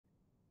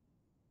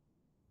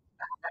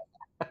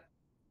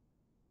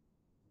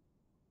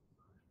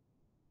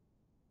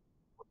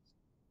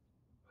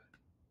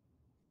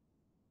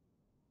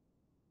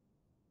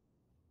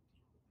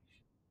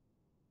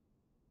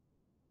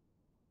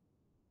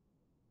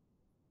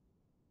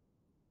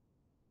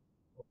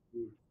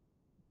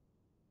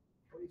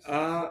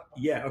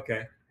Yeah.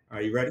 Okay.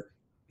 Are you ready?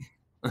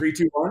 3,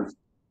 2, 1.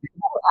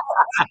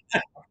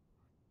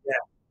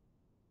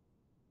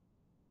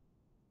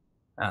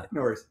 Yeah.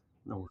 No worries.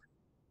 No worries.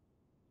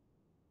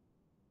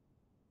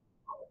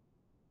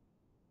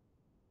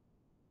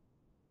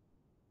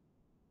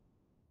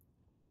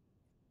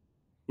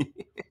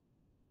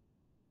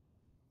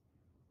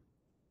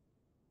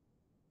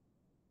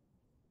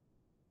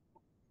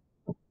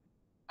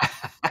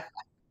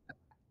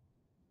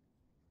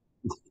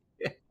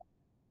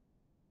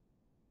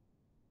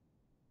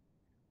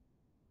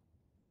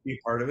 Be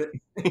part of it.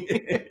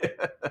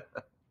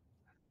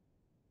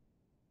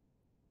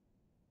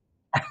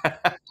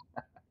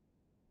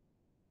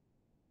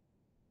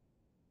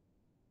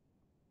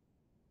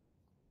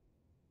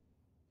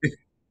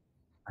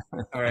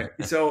 All right.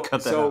 So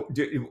Cut that out.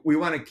 we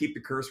want to keep the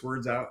curse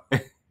words out.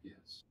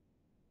 Yes.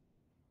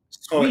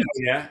 Oh Sweet.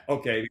 yeah.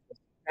 Okay.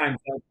 Time's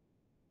up.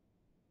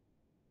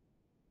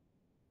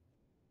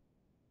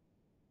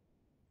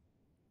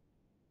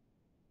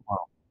 Wow.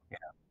 Yeah.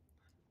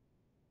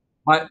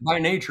 By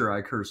nature,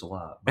 I curse a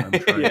lot, but I'm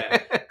trying, Yeah.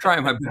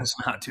 trying my best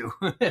not to.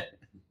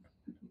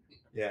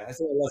 Yeah. I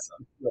said less.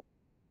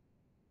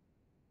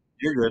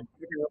 You're good.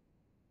 It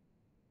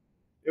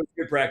was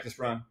a good practice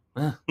run.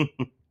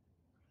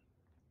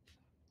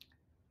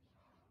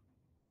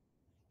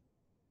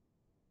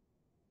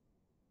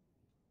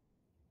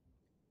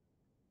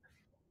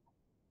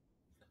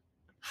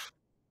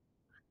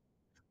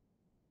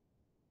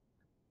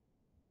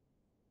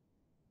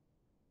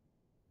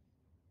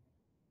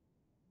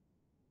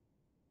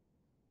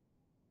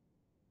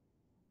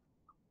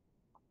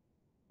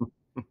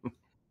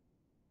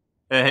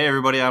 Hey,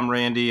 everybody, I'm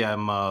Randy.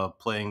 I'm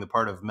playing the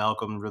part of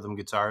Malcolm, rhythm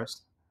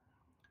guitarist.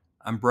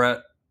 I'm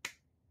Brett.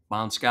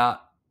 Bon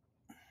Scott.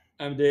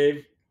 I'm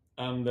Dave.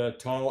 I'm the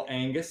tall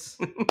Angus.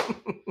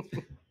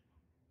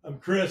 I'm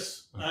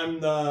Chris. I'm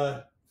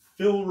the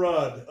Phil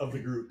Rudd of the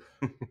group.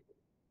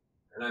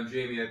 And I'm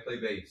Jamie. I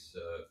play bass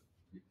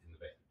in the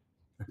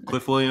band.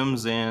 Cliff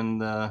Williams and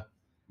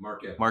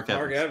Mark Evans. Mark Evans.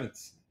 Mark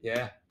Evans.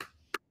 Yeah.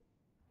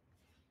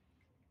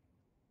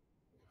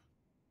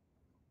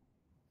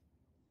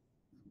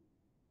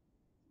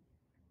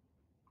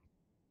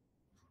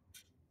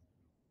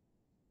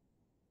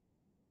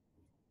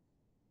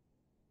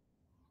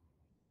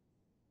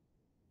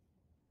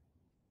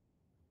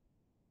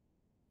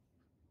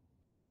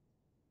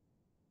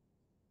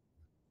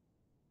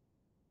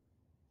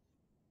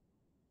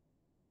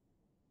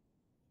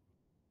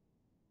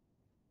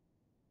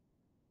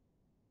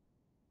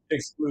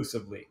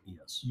 Exclusively.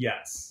 Yes.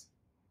 Yes.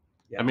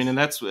 I mean, and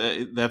that's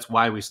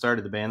why we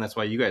started the band. That's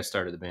why you guys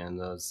started the band.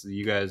 So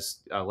you guys,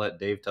 I'll let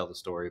Dave tell the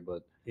story,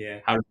 but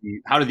Yeah. how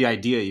did the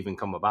idea even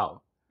come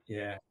about?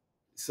 Yeah.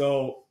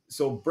 So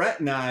Brett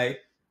and I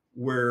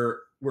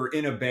were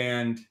in a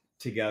band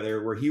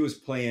together where he was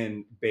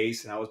playing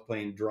bass and I was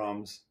playing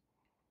drums.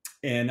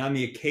 And on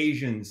the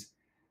occasions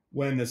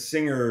when the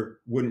singer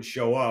wouldn't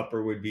show up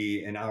or would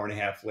be an hour and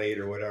a half late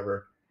or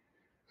whatever,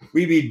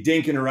 we'd be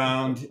dinking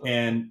around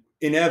and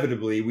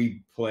inevitably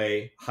we'd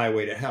play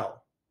Highway to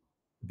Hell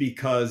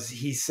because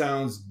he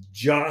sounds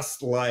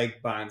just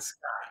like Bon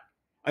Scott.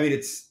 I mean,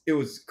 it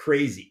was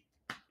crazy.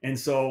 And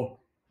so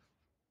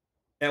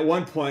at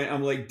one point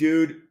I'm like,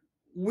 dude,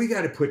 we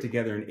got to put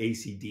together an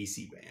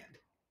AC/DC band.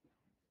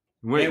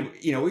 Wait,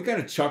 And, we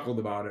kind of chuckled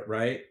about it,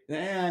 right?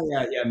 Yeah,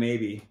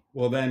 maybe.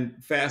 Well, then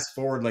fast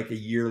forward like a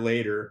year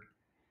later,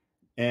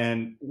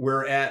 and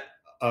we're at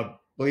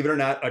believe it or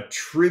not, a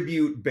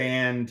tribute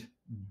band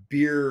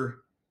beer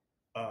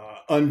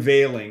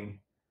unveiling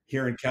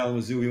here in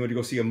Kalamazoo. We went to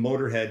go see a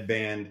Motorhead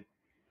band,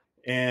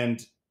 and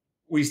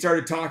we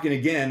started talking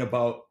again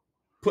about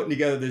putting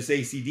together this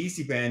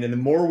AC/DC band. And the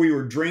more we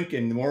were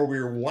drinking, the more we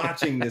were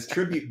watching this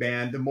tribute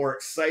band, the more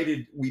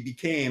excited we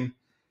became.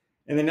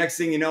 And the next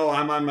thing you know,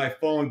 I'm on my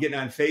phone getting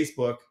on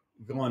Facebook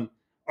going,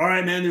 all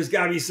right, man, there's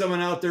got to be someone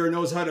out there who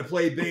knows how to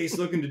play bass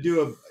looking to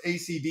do a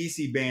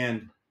AC/DC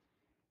band.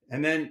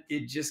 And then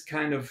it just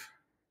kind of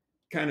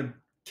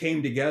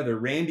came together.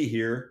 Randy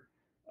here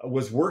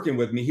was working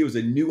with me. He was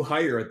a new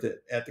hire at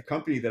the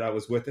company that I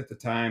was with at the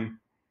time.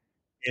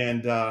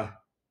 And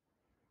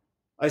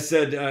I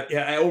said,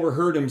 I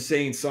overheard him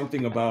saying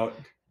something about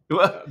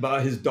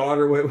his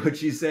daughter. What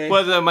she's saying?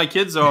 Well, my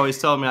kids are always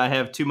telling me I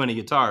have too many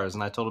guitars,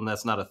 and I told them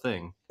that's not a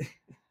thing. I'm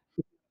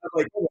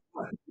like, oh,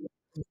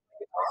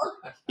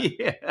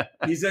 Yeah.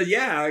 he said,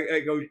 yeah. I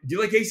go, do you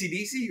like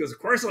AC/DC? He goes, of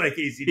course I like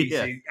AC/DC.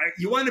 Yeah.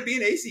 You want to be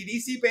an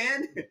AC/DC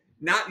band?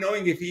 Not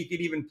knowing if he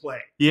could even play.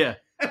 Yeah.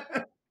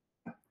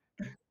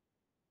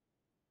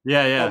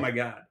 Yeah. Oh my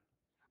God.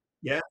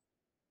 Yeah.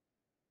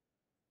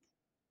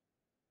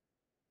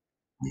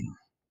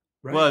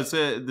 Right. Well, it's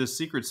the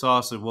secret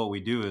sauce of what we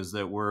do is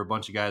that we're a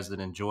bunch of guys that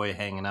enjoy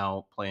hanging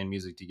out, playing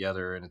music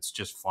together, and it's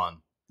just fun.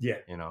 Yeah.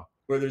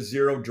 Where there's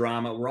zero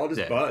drama. We're all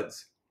just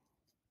buds.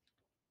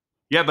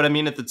 Yeah, but I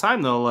mean, at the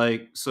time though,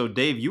 so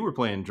Dave, you were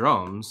playing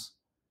drums.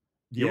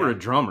 You were a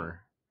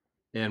drummer,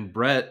 and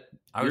Brett,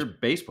 you're a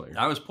bass player.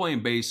 I was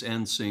playing bass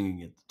and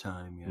singing at the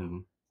time. Yeah. Mm-hmm.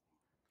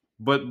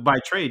 But by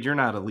trade, you're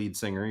not a lead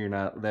singer. You're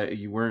not that.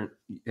 You weren't.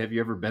 Have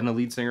you ever been a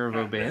lead singer of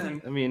a Not band?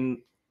 then. I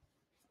mean,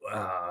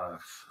 Uh,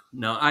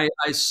 no, I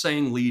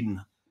sang lead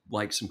in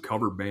like some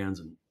cover bands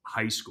in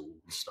high school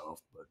and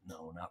stuff, but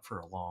no, not for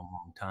a long,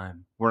 long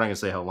time. we're not gonna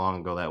say how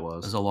long ago that It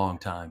was was. a long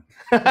time.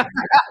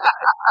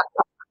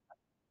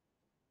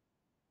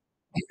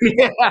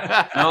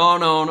 Yeah. No,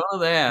 no, none of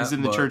that. He's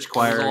in the but church it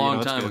was a choir. long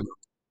It's time good. ago.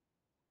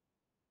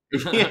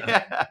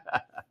 Yeah.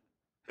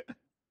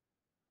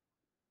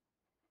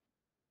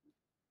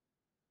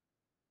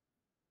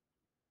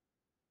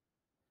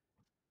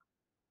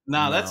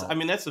 No, that's. I No.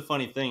 mean, that's the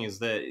funny thing is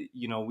that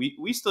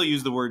we still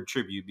use the word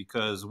tribute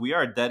because we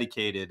are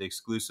dedicated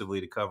exclusively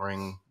to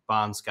covering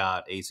Bon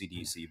Scott,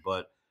 AC/DC,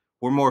 but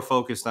we're more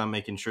focused on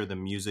making sure the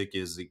music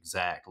is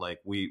exact. Like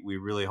we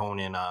really hone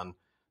in on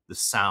the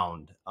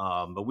sound,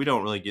 but we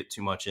don't really get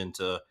too much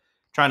into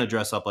trying to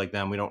dress up like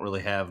them. We don't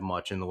really have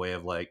much in the way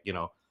of like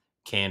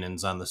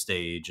cannons on the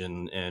stage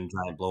and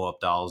giant blow up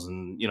dolls,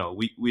 and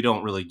we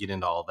don't really get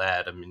into all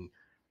that. I mean,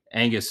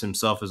 Angus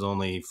himself is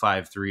only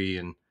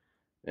 5'3"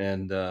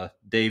 and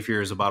Dave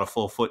here is about a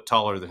full foot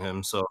taller than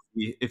him. So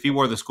if he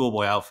wore the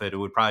schoolboy outfit, it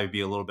would probably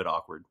be a little bit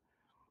awkward.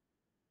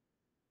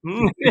 They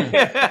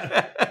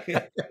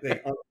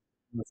are-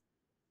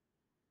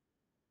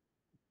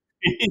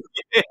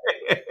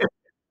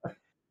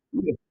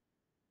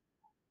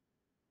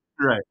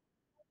 Right.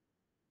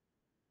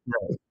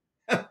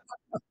 Right.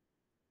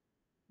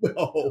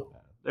 no.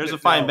 There's a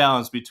fine No.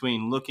 balance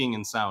between looking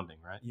and sounding,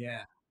 right?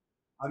 Yeah.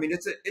 I mean,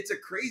 it's a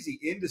crazy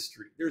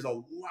industry. There's a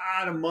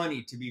lot of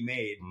money to be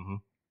made Hmm.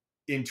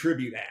 in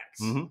tribute acts.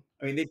 Hmm.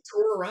 I mean, they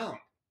tour around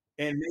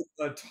and make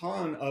a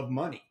ton of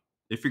money.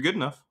 If you're good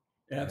enough.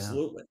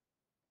 Absolutely.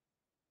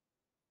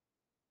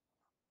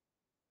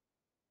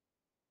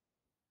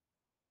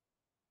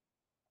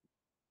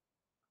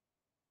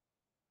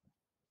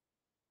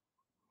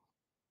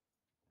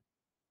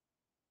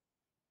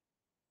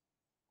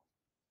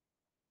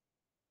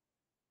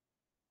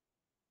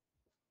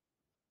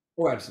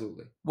 Oh,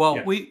 absolutely. Well,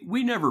 Yes.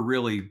 we never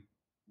really,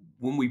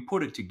 when we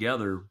put it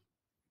together,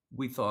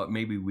 we thought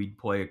maybe we'd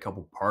play a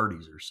couple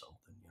parties or something.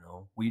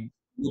 We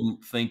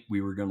didn't think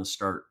we were going to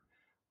start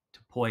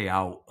to play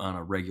out on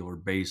a regular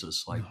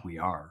basis like No. we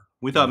are.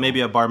 We thought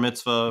maybe a bar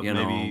mitzvah, You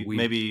know,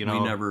 maybe we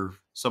never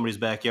somebody's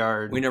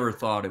backyard. we never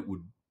thought it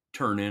would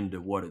turn into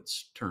what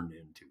it's turned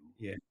into.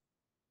 Yeah.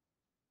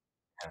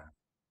 Yeah.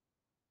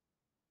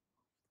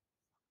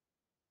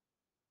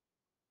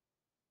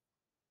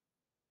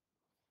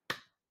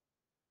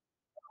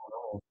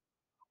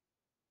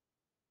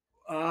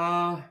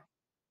 Uh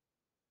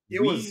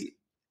it was We it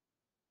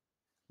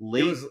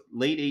late was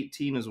late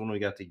 18 is when we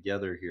got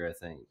together here, I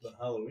think. The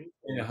Halloween.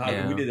 we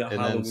Yeah. did a And then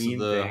Halloween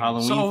the thing.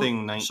 Halloween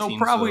thing 19. So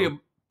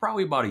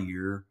probably about a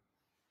year.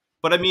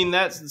 But I mean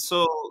that's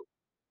so.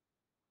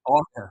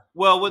 Oh, yeah.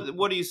 Well,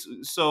 what do you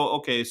so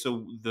okay?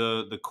 So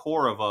the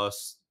core of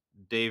us,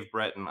 Dave,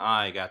 Brett, and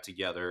I got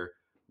together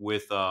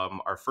with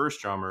our first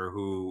drummer,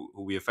 who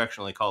we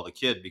affectionately call the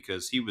Kid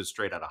because he was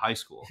straight out of high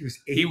school. He was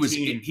He was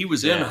 18. he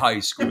was Yeah. in high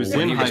school. He was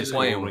when in he high was school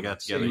playing when we with got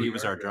us. together. He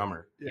was our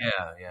drummer. Yeah,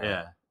 yeah.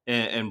 Yeah.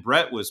 And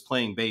Brett was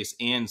playing bass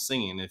and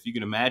singing. If you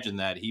can imagine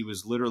that, he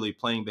was literally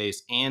playing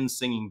bass and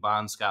singing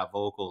Bon Scott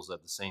vocals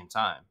at the same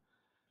time.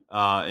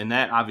 And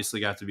that obviously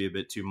got to be a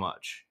bit too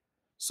much.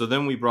 So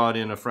then we brought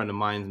in a friend of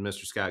mine,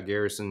 Mr. Scott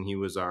Garrison. He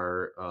was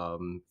our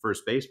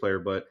first bass player.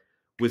 But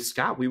with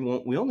Scott, we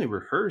only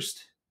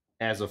rehearsed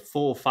as a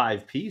full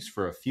 5-piece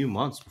for a few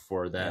months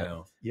before that.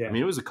 Yeah. Yeah. I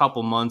mean, it was a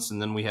couple months,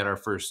 and then we had our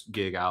first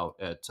gig out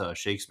at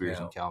Shakespeare's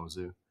Yeah. in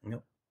Kalamazoo.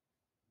 Yep.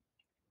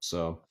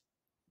 So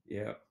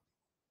Yeah.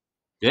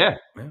 yeah,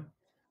 Yeah.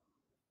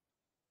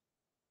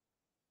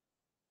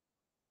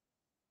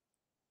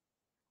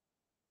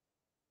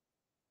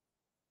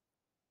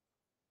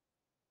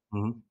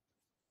 Mhm.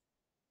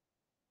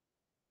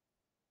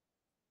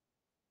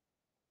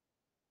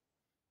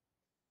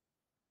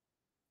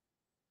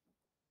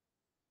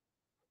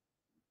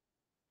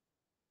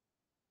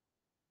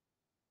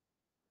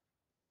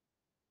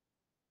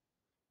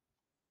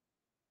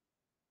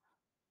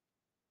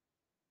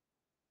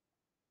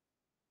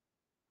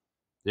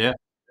 Yeah.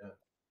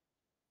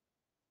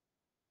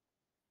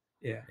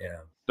 Yeah. Yeah.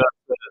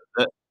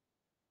 That-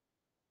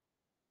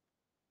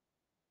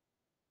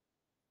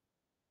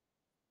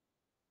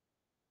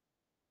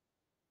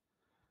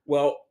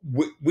 Well,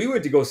 we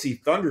went to go see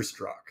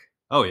Thunderstruck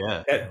oh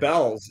yeah. at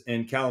Bell's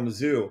in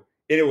Kalamazoo.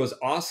 And it was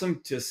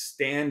awesome to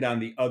stand on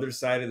the other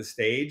side of the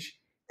stage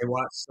and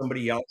watch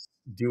somebody else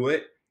do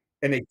it.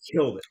 And they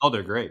killed it. Oh,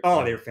 they're great. Oh,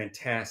 Yeah. they're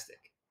fantastic.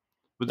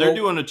 But they're Well-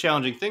 doing a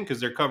challenging thing because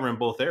they're covering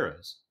both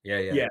eras. Yeah.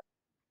 Yeah.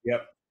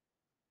 Yep.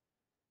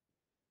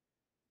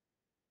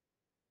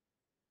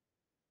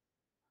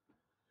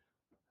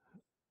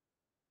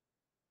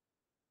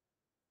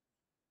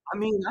 I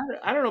mean,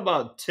 I don't know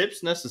about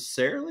tips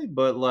necessarily,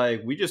 but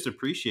like we just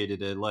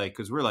appreciated it, like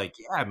because we're like,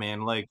 yeah,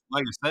 man, like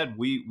I said,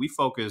 we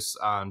focus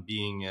on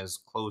being as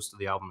close to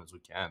the album as we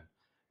can,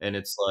 and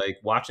it's like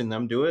watching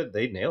them do it,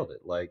 they nailed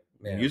it. Like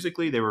Yeah.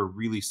 musically, they were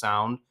really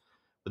sound.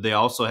 But they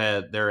also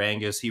had their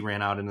Angus. He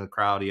ran out into the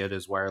crowd. He had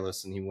his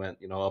wireless, and he went,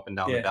 up and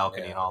down the Yeah.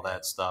 balcony Yeah, and all yeah.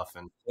 that stuff.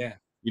 And Yeah.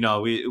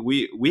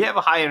 we have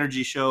a high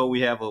energy show.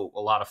 We have a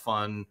lot of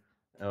fun.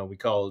 We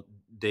call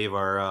Dave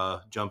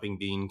our jumping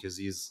bean because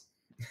he's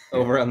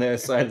over on the other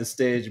side of the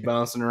stage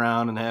bouncing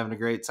around and having a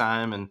great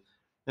time. And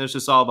it's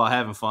just all about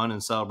having fun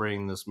and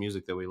celebrating this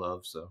music that we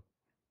love. So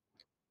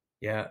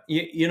Yeah.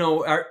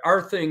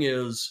 Our thing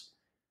is,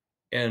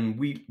 and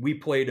we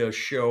played a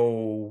show,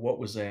 what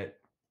was that?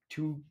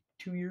 Two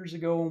years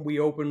ago, we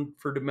opened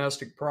for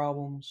Domestic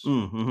Problems.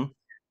 mm-hmm.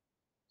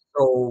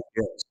 So,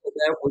 so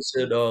that was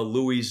at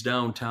Louis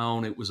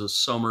downtown. It was a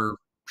summer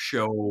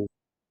show,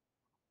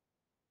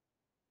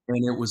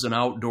 and it was an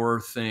outdoor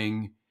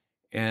thing.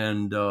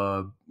 And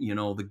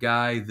the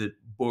guy that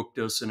booked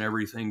us and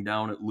everything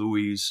down at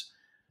Louis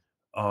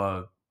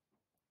uh,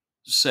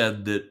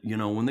 said that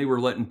when they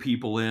were letting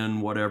people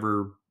in,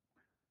 whatever,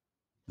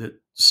 that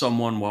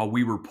someone while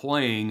we were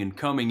playing and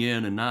coming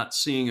in and not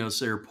seeing us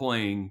there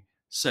playing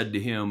said to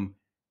him,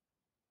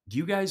 "Do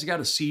you guys got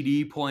a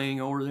CD playing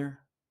over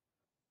there?"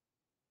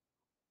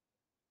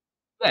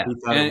 Yeah, He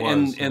thought it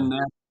and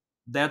was.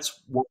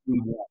 that's what we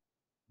want.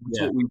 That's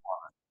Yeah. what we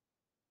want.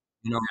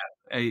 You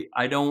know,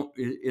 I don't.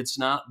 It's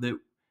not that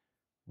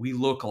we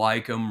look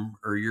like them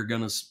or you're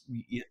gonna.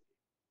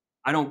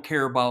 I don't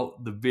care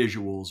about the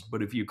visuals,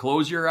 but if you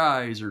close your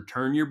eyes or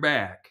turn your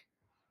back,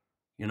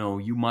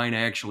 you might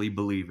actually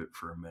believe it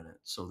for a minute.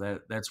 So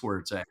that's where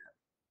it's at.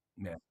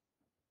 Yeah.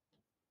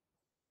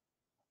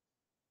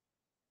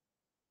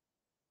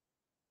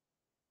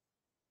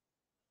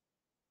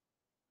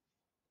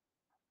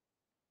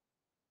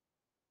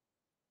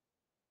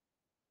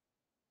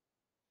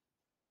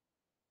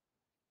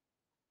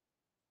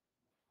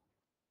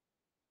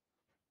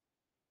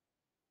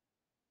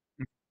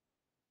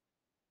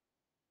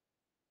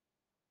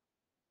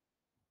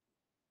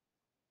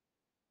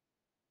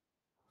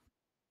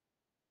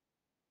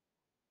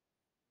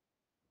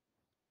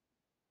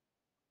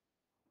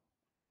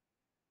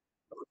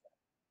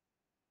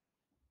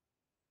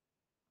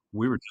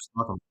 We were just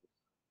talking.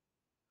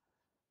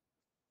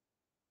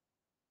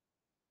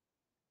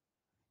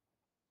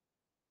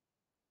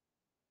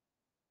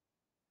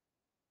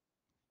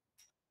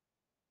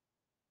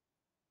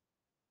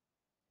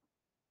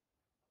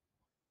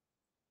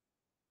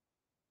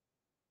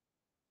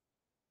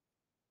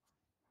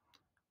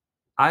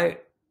 I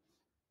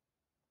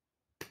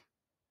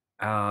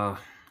uh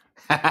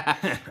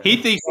He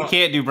thinks he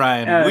can't do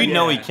Brian. We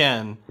know he yeah.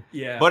 can.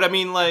 Yeah. But I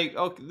mean, like,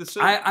 okay,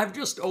 I've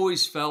just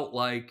always felt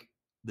like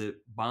that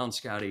Bon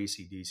Scott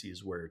AC/DC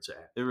is where it's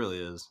at. it really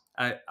is.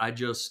 I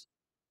just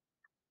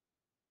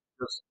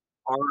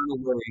far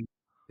and away,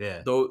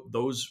 Yeah.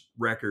 those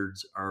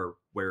records are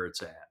where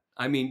it's at.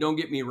 I mean, don't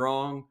get me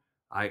wrong.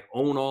 I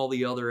own all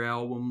the other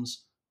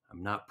albums.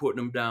 I'm not putting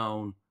them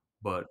down,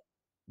 but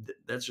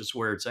that's just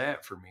where it's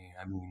at for me.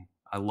 I mean,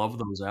 I love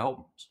those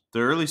albums. The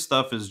early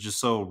stuff is just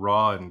so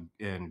raw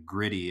and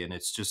gritty, and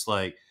it's just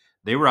like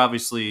they were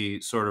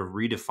obviously sort of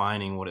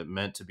redefining what it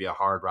meant to be a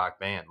hard rock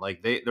band.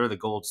 Like they're the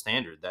gold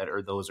standard. That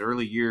or those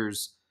early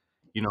years,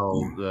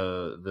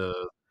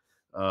 the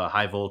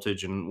high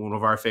voltage, and one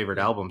of our favorite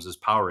albums is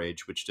Power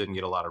Age, which didn't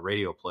get a lot of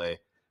radio play,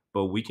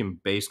 but we can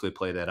basically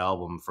play that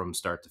album from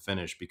start to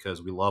finish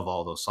because we love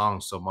all those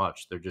songs so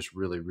much. They're just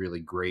really, really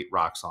great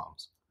rock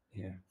songs.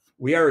 Yeah.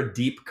 We are a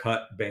deep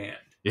cut band.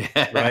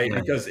 Yeah. Right.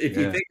 Because if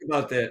you Yeah. think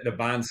about the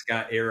Bon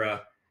Scott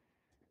era,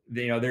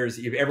 there's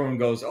everyone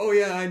goes, "Oh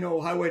yeah, I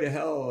know Highway to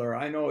Hell," or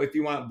 "I know If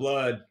You Want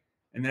Blood,"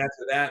 and then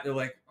after that, they're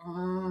like,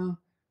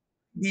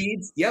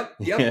 Deeds, yep,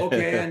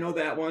 okay, I know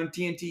that one.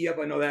 TNT, yep,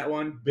 I know that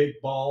one. Big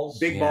balls.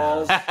 Big Yeah.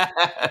 balls.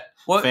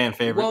 Well, Fan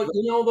favorite.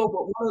 Well,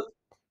 though, but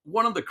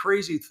one of the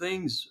crazy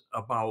things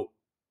about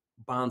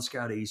Bon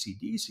Scott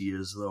AC/DC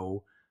is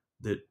though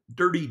that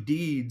Dirty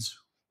Deeds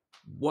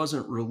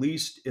wasn't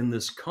released in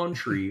this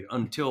country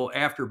until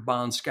after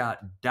Bon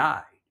Scott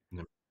died.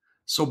 Yeah.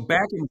 So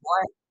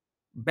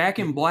Back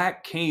in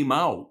Black came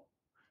out,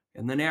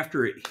 and then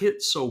after it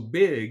hit so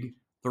big,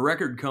 the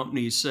record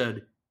company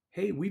said,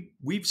 "Hey,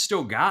 we've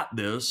still got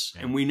this,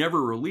 and we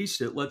never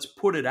released it. Let's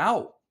put it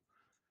out."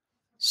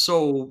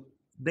 So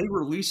they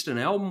released an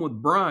album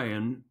with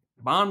Brian.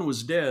 Bon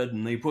was dead,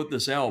 and they put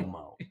this album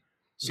out.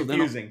 So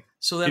Confusing.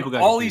 then People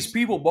got all confused. these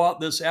people bought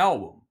this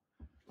album.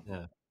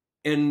 Yeah.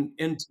 And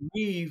to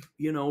me,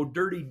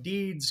 Dirty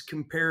Deeds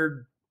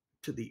compared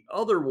to the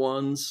other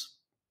ones,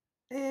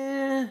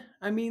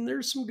 I mean,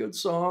 there's some good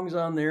songs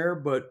on there,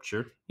 but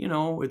Sure.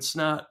 it's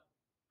not.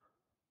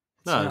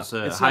 It's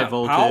High high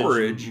voltage.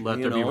 Power Age.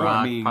 Let there be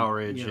rock. Power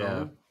Age. you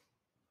Yeah.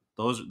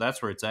 know,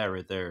 That's where it's at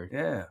right there.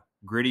 Yeah.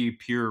 Gritty,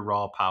 pure,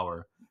 raw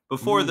power.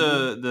 Before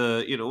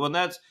the when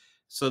that's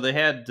so they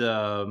had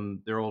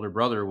their older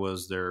brother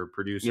was their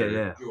producer.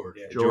 Yeah.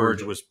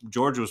 George. Yeah,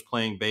 George was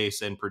playing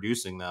bass and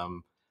producing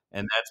them,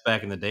 and that's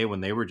back in the day when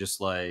they were just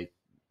like,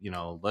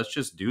 let's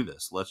just do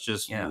this. Let's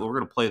just we're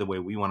gonna play the way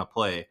we want to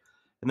play.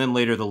 And then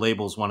later the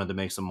labels wanted to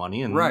make some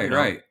money, and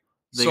Right.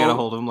 they got a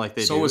hold of them like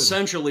they do. So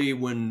essentially,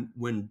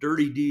 when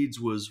Dirty Deeds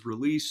was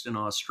released in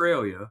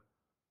Australia,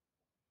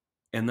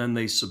 and then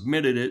they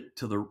submitted it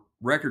to the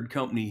record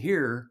company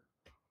here.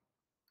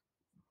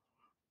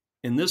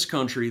 In this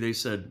country, they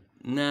said,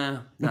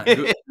 "Nah, not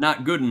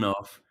good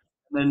enough."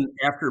 And then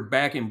after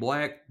Back in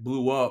Black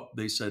blew up,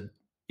 they said,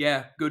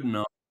 "Yeah, good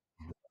enough."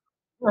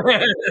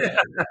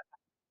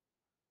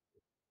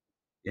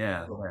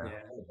 Yeah, yeah. Yeah.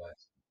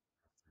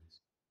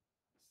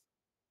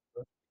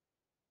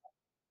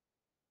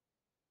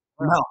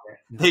 No,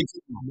 they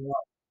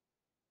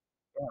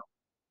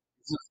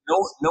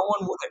No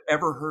one would have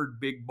ever heard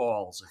Big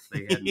Balls if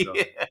they hadn't done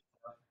it.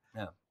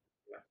 yeah.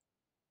 Yeah.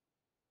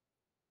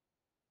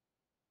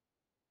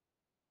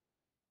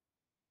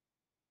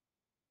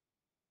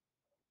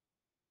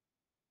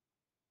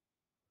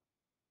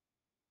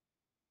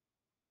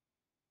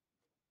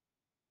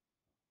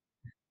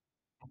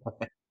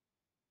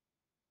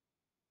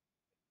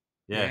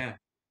 Yeah. Yeah.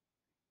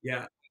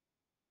 Yeah.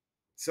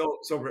 So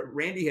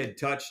Randy had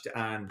touched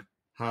on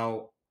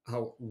how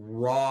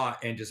raw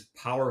and just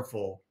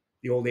powerful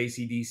the old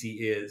ACDC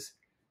is.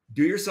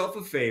 Do yourself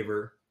a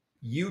favor,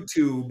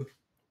 YouTube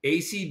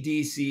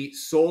ACDC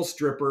Soul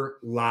Stripper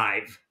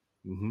live.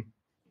 Mhm.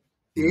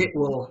 It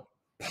will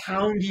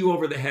pound you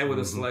over the head with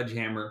a Mhm.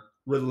 sledgehammer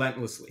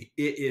relentlessly.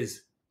 It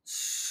is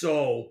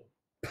so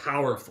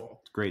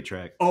powerful. Great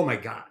track. Oh my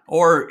God.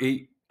 Or,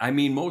 I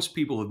mean, most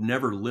people have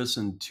never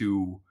listened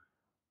to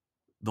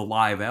the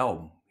live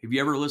album. Have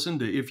you ever listened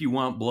to If You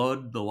Want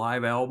Blood, the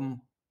live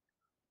album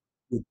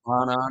with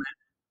Bon on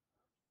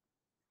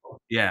it?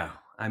 Yeah.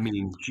 I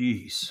mean,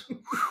 geez.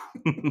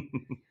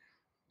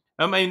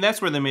 I mean,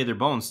 that's where they made their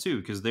bones too,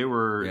 because they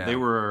Yeah.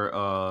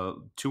 were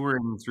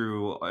touring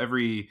through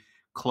every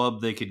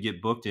club they could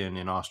get booked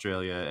in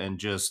Australia, and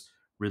just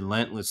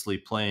relentlessly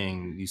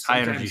playing these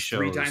high energy Sometimes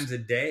three shows. times a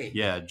day.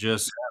 Yeah,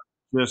 just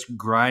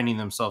grinding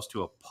themselves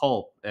to a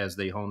pulp as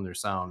they hone their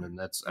sound, and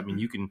that's, I mean,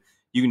 you can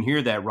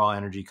hear that raw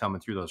energy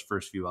coming through those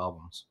first few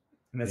albums.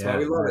 And that's why Yeah,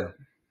 we love yeah. it.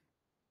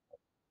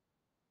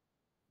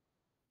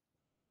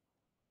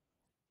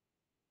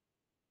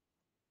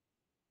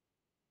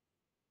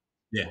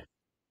 Yeah.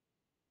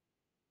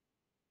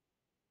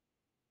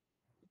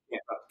 Yeah.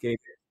 Okay.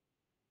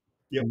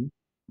 Yep.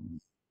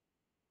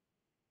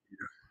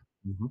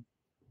 Mhm.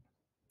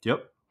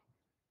 Yep.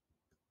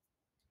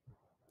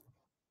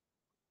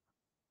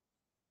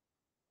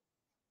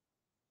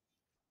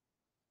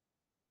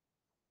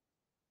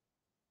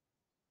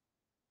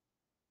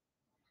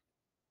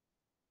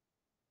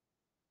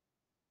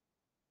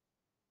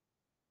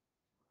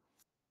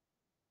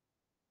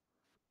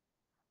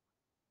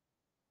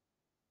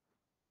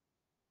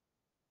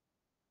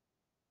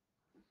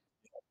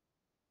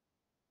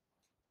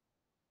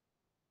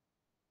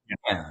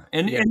 Yeah.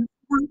 And, Yeah.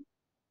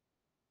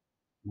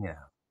 yeah.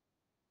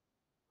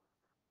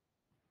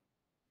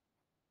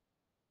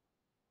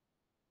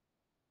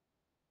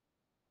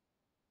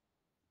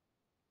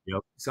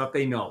 Yep. Stuff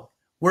they know.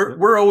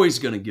 We're always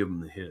going to give them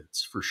the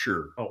hits for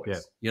sure, Yeah.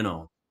 Always. you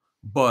know,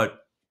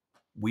 but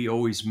we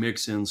always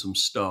mix in some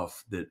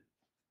stuff that,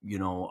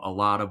 a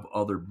lot of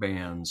other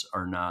bands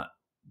are not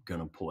going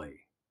to play.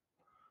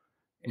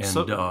 And,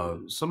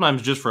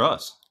 Sometimes just for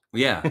us.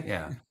 yeah,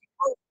 yeah.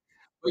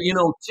 But,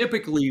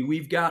 typically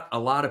we've got a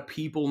lot of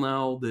people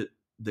now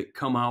that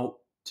come out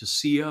to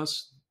see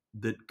us,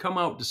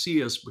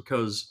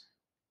 because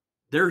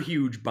they're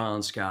huge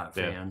Bon Scott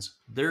Yeah. fans,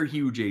 they're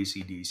huge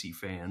AC/DC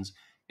fans,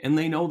 and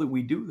they know that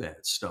we do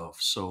that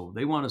stuff, so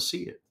they want to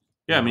see it.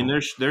 Yeah, I you mean, know?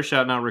 they're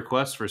shouting out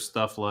requests for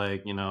stuff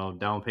like,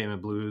 Down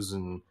Payment Blues,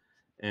 and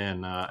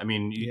I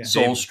mean, Yeah.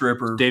 Soul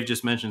Stripper. Dave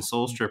just mentioned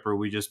Soul Stripper.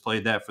 We just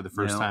played that for the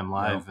first Yeah, time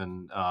live,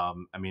 and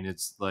I mean,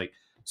 it's like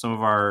some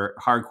of our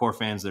hardcore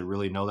fans that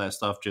really know that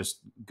stuff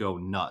just go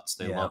nuts.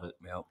 They love it.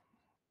 Yep.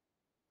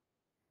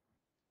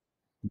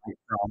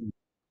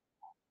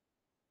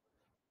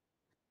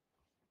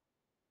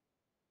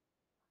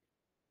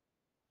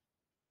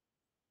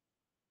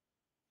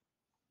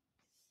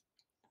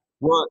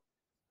 Well,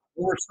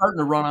 We're starting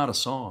to run out of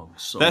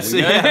songs, so that's we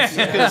yeah. I got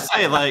was gonna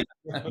say, like,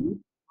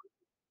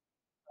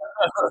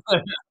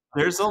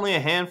 there's only a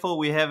handful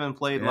we haven't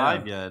played Yeah.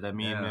 live yet. I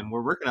mean, Yeah. and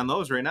we're working on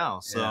those right now.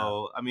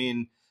 So, I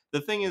mean, the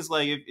thing is,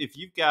 like, if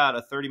you've got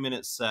a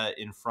 30-minute set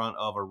in front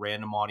of a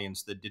random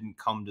audience that didn't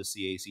come to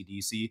see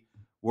AC/DC,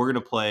 we're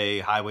going to play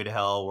Highway to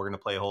Hell. We're going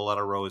to play a whole lot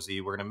of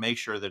Rosie. We're going to make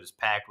sure that it's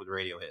packed with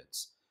radio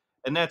hits.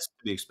 And that's to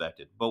be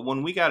expected. But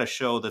when we got a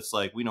show that's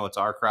like, we know it's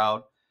our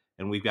crowd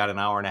and we've got an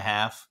hour and a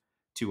half,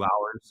 2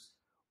 hours,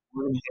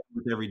 we're going to hit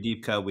with every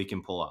deep cut we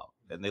can pull out.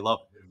 And they love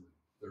it.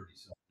 30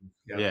 seconds.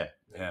 Yeah.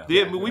 Yeah.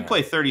 Yeah, but we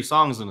play 30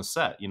 songs in a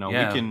set. We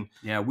can,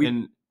 we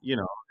and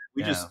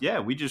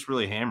we just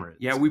really hammer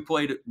it. we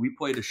played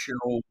a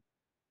show.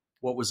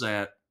 What was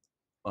that?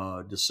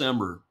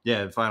 December.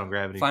 Yeah, Final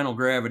Gravity. Final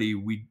Gravity.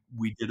 We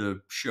did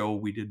a show.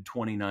 We did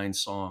 29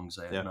 songs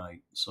that Yeah.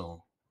 night.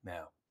 So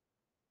yeah.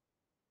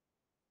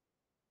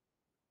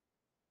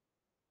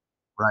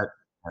 Right.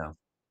 Yeah.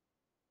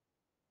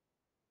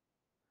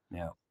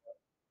 Yeah.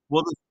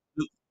 Well,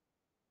 the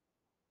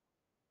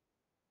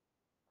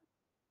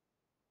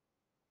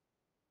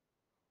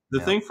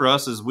Yeah. thing for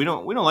us is we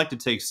don't like to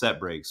take set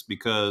breaks,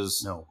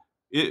 because No.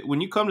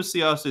 when you come to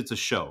see us, it's a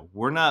show.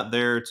 We're not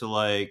there to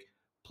like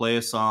play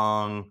a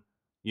song,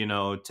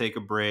 take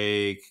a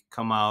break,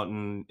 come out,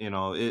 and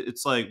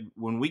it's like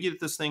when we get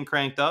this thing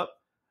cranked up,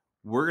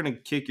 we're gonna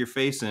kick your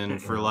face in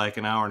for like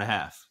an hour and a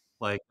half.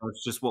 Like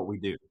that's just what we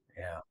do.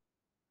 Yeah.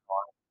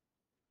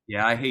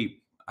 Yeah, I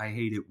hate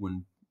it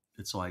when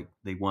it's like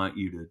they want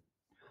you to,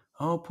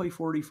 oh, play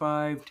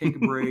 45, take a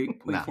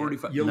break, play Nah.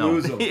 45. You No.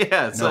 lose them.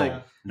 Yeah, it's No, like,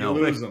 You no.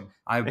 lose them.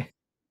 I can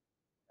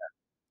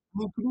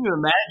you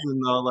imagine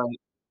though? Like,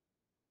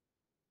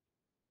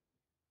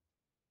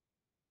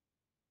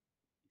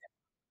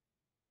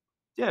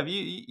 yeah, if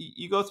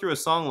you go through a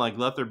song like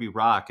 "Let There Be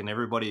Rock" and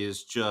everybody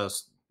is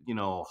just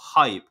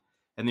hype,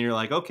 and then you're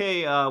like,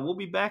 okay, we'll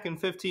be back in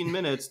 15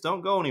 minutes.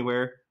 Don't go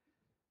anywhere.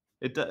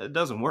 It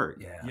doesn't work.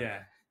 yeah. Yeah.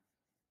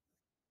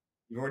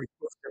 You've already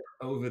pushed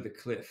her over the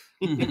cliff.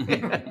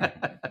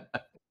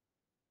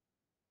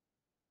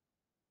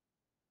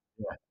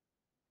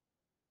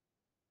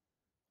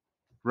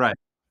 Right.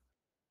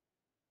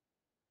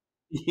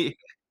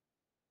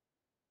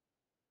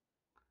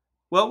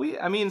 Well,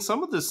 I mean,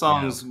 some of the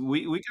songs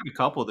we got a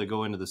couple that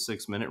go into the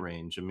 6 minute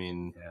range. I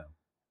mean,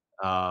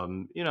 Yeah.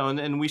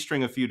 and we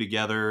string a few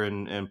together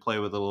and play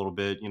with it a little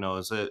bit.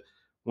 Is it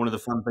one of the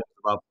fun things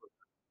about?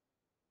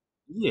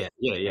 Yeah,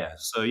 yeah, yeah.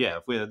 So yeah,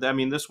 if I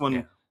mean,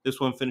 Yeah. this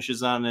one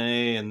finishes on an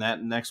A, and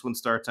that next one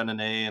starts on an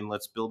A, and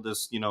let's build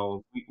this.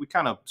 We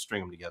kind of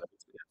string them together.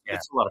 Yeah.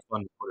 It's a lot of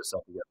fun to put us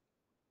up together.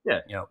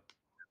 Yeah. Yep.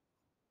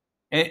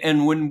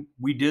 And when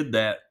we did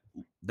that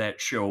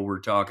show we're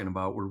talking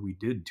about where we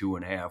did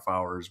 2.5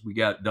 hours, we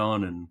got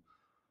done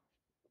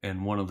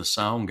and one of the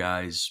sound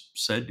guys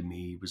said to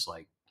me, he was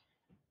like,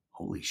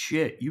 "Holy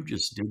shit, you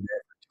just did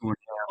that for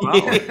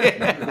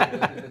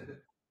 2.5 hours."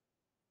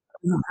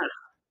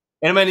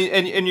 And I mean,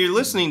 and you're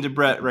listening to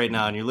Brett right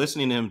now, and you're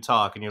listening to him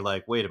talk, and you're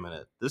like, wait a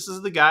minute, this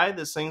is the guy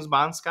that sings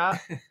Bon Scott,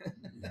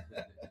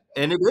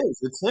 and it is,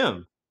 it's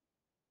him.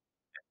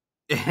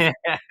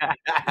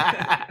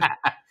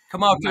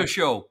 Come out to a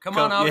show. Come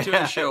on out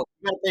to a show.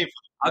 You gotta pay for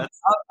I'll, that.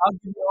 I'll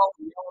give you all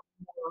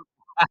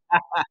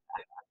the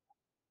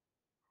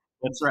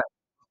That's right.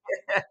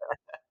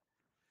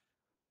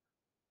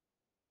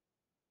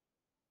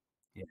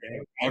 Yeah.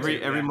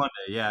 Every Monday.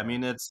 Yeah, I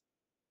mean it's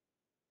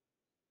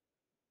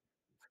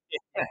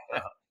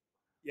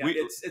Yeah, we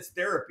it's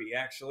therapy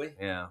actually.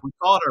 Yeah. we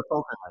call it our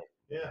poker night.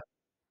 Yeah.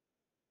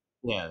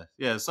 Yeah,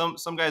 yeah. Some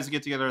guys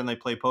get together and they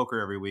play poker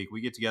every week.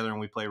 We get together and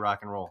we play rock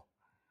and roll.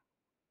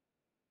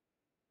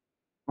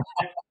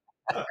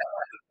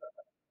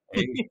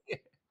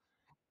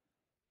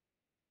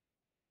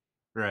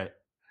 Right.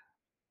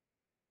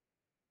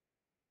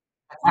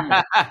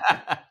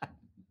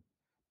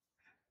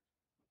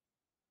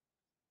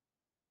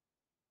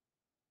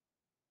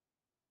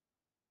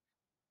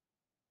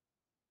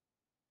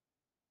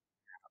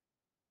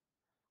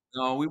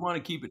 No, we want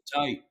to keep it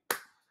tight.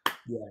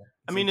 Yeah.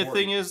 I mean, the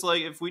thing is,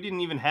 like, if we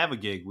didn't even have a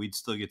gig, we'd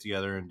still get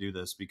together and do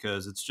this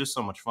because it's just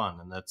so much fun,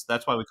 and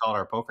that's why we call it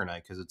our poker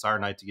night because it's our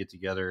night to get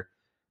together,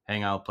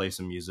 hang out, play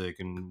some music,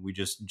 and we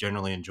just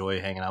generally enjoy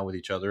hanging out with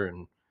each other,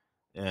 and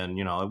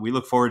we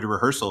look forward to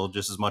rehearsal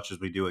just as much as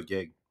we do a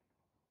gig.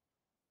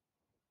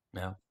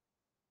 Yeah.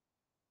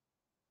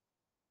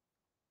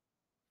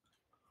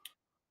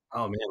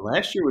 Oh man,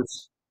 last year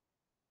was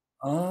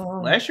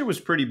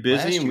pretty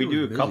busy, last and we year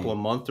do was a couple busy. a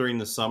month during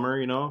the summer.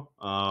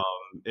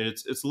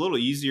 It's a little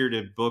easier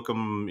to book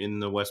them in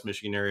the West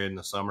Michigan area in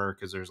the summer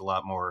because there's a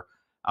lot more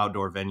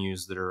outdoor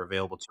venues that are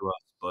available to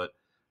us. But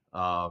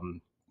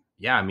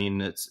yeah, I mean,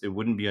 it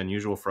wouldn't be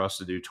unusual for us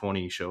to do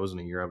 20 shows in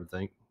a year, I would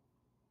think.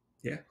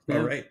 Yeah. Yeah,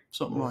 All right.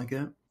 something like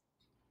that.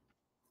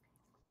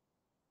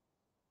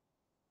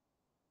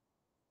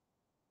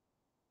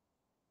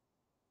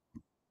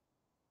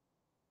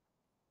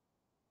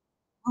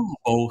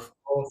 Both.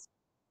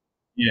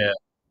 Yeah,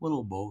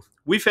 Little both.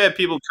 we've had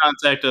people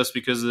contact us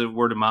because of the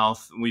word of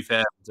mouth. We've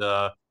had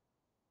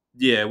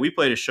yeah, we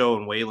played a show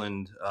in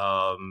Wayland.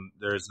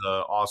 There's an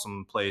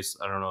awesome place.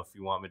 I don't know if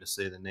you want me to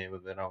say the name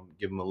of it. I'll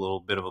give them a little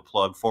bit of a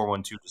plug.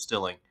 412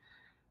 Distilling.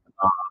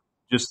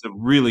 Just a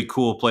really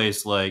cool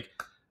place. Like,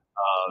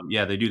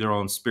 yeah, they do their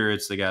own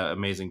spirits. They got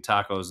amazing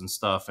tacos and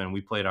stuff. And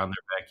we played on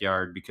their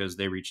backyard because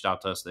they reached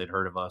out to us. They'd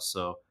heard of us.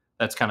 So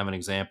that's kind of an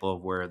example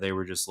of where they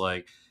were just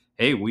like,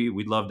 "Hey,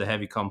 we'd love to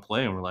have you come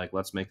play." And we're like,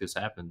 "Let's make this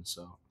happen."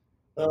 So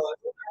Well,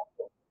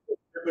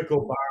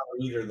 typical bar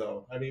either,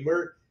 though. I mean,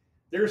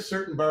 there's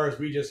certain bars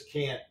we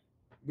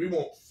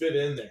won't fit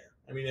in there.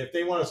 I mean, if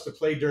they want us to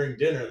play during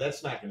dinner,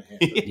 that's not going to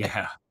happen.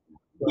 Yeah.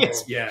 So,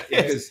 Yes. Yeah.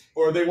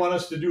 or they want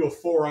us to do a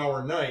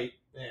 4-hour night.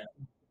 Yeah.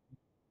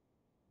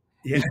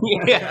 Yeah.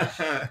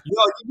 Yeah.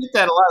 You get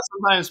that a lot.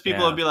 Sometimes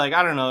people Yeah. would be like,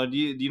 "I don't know. Do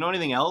you know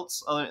anything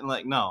else?" Other than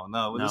like, no,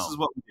 this No. is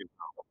what we do.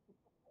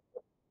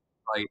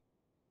 Like,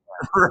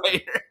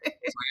 Right.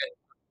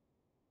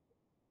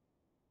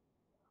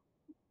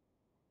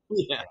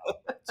 Yeah.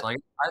 it's like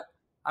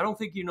I don't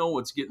think you know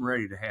what's getting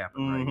ready to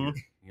happen right Mhm.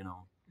 here.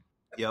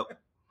 Yep.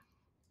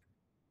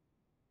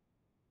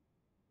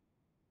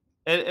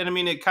 And I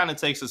mean, it kind of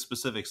takes a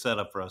specific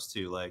setup for us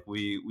too. Like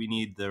we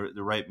need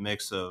the right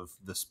mix of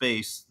the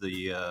space,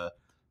 the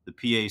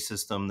PA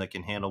system that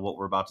can handle what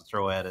we're about to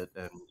throw at it,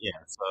 and yeah,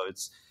 so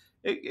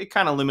it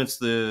kind of limits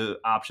the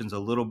options a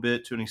little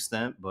bit to an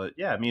extent. But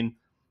yeah, I mean,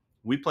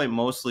 we play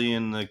mostly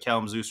in the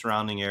Kalamazoo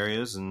surrounding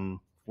areas, and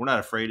we're not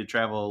afraid to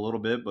travel a little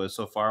bit. But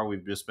so far,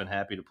 we've just been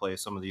happy to play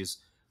some of these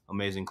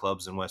amazing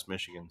clubs in West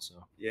Michigan.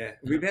 So Yeah,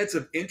 we've had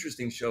some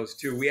interesting shows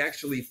too. We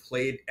actually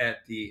played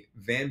at the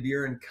Van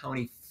Buren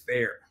County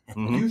Fair.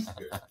 mhm. Youth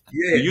fair.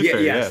 Yeah, The youth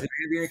fair, yes, yeah. the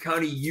Van Buren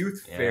County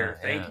Youth Yeah, Fair.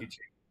 Thank yeah. you, Jake.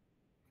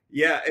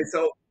 Yeah, and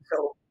so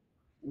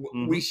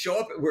we Mhm. show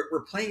up.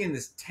 We're playing in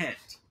this tent,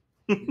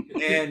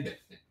 and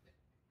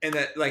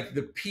that like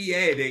the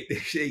PA,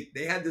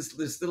 they had this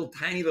little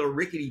tiny little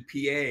rickety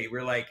PA.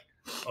 We're like,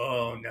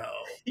 oh no.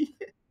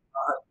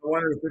 I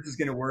wonder if this is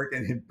going to work.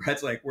 And then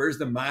Brett's like, "Where's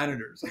the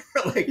monitors?"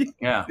 We're like,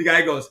 Yeah. the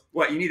guy goes,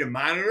 "What? You need a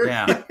monitor?"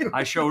 Yeah.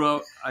 I showed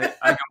up.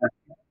 I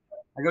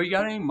go, you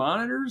got any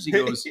monitors? He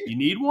goes, you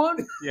need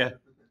one? Yeah.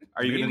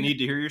 Are you going to Maybe. need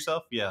to hear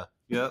yourself? Yeah.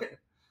 Yeah.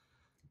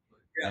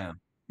 Yeah.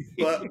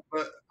 but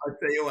I'll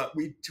tell you what,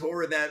 we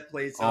tore that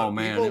place up. Oh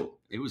man, People,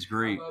 it was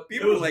great. How about-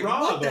 people It were was like,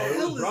 raw, "What the though. It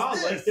hell was is raw,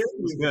 this?" like there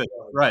was Good. good.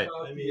 Right. how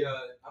about I mean, the,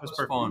 how that's about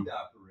the fun.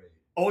 Doodah parade?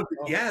 Oh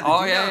yeah, the Oh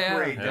Doodah yeah,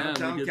 parade yeah.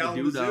 downtown We did the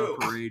Kalamazoo. Doodah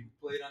parade.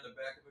 Played on the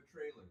back of a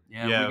trailer.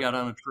 Yeah, Yeah. we got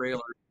on a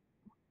trailer.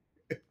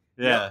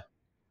 Yeah.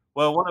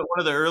 Well, one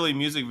of the early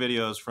music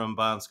videos from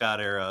Bon Scott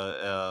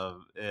era,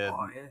 and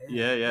Oh,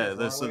 yeah.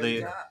 That's So a long way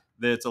to the top.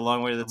 it's a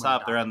long way to the Oh, my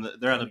top. They're on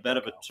God. the bed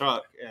of a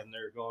truck, and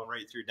they're going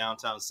right through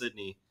downtown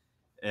Sydney.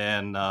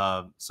 And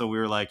so we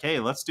were like, hey,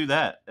 let's do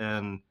that.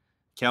 And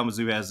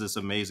Kalamazoo has this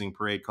amazing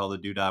parade called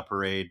the Doodah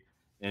Parade,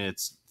 and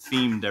it's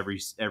themed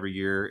every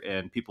year,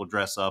 and people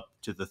dress up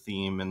to the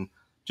theme and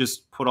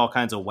just put all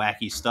kinds of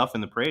wacky stuff in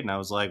the parade. And I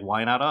was like,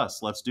 why not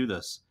us? Let's do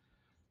this.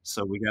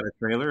 So we got a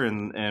trailer,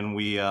 and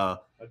we A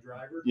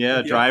driver. yeah,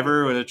 a Yeah.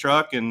 driver with a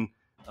truck and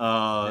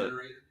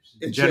Generators.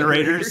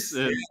 generators.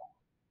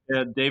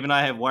 And Dave and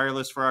I have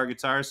wireless for our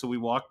guitars, so we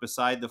walked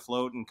beside the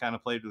float and kind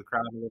of played with the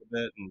crowd a little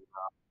bit. And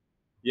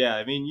yeah,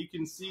 I mean, you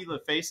can see the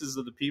faces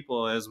of the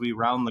people as we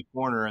round the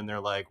corner, and they're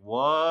like,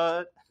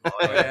 "What?" Oh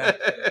yeah,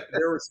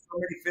 there was so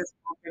many fist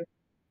pumping.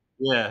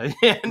 Yeah,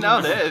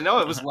 no,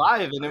 it was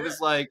live, and it was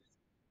like,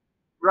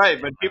 right,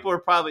 but people were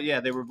probably,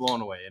 they were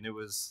blown away, and it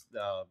was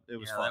fun.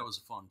 That was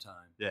a fun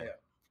time. Yeah.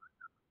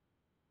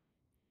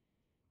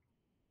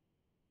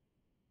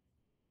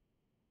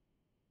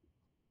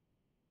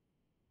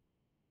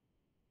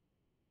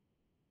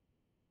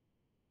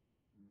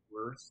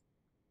 Worse.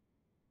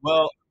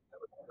 Well,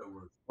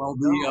 Well,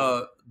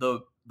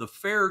 the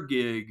fair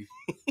gig,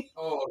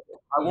 Oh,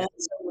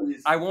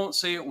 I won't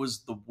say it was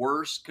the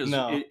worst because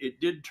No. it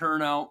did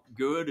turn out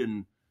good,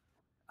 and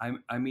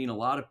I mean a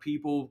lot of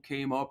people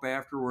came up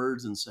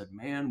afterwards and said,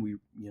 "Man, we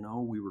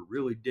were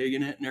really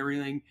digging it and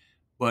everything."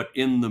 But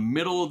in the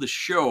middle of the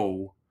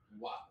show,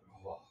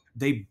 wow.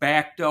 they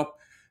backed up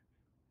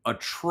a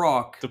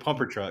truck the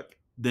pumper truck.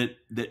 that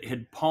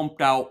had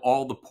pumped out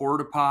all the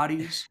porta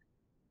potties,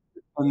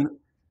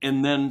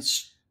 and then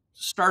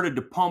started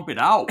to pump it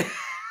out.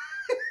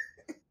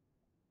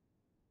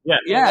 Yeah.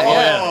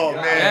 Oh,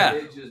 yeah. man. Yeah.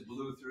 It just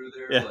blew through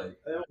there Yeah.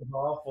 like That was a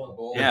awful.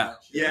 bowl Yeah. of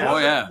hot shit. Yeah. Oh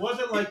yeah. It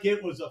wasn't like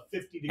it was a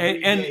 50-degree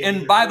day. And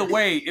either. by the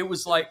way, it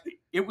was like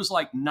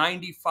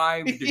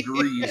 95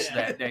 degrees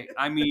that day.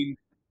 I mean,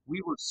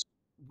 we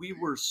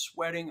were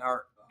sweating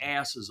our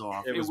asses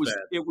off. It was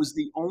bad. It was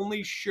the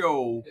only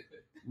show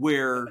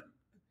where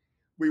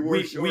We wore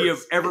we have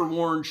shorts. ever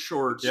worn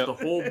shorts. Yep. The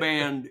whole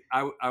band.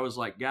 I was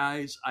like,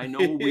 guys, I know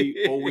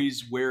we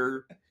always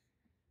wear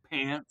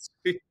pants,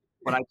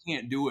 but I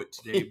can't do it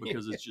today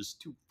because it's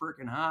just too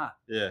freaking hot.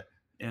 Yeah.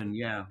 And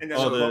yeah. And that's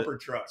Oh, a the- bumper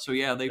truck. So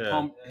yeah, they Yeah.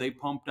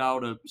 pumped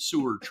out a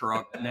sewer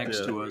truck next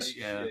Yeah. to us.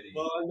 Yeah. Shitty.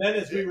 Well, and then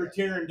as we were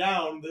tearing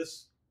down,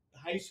 this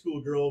high school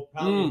girl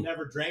probably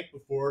never drank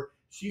before.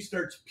 She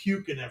starts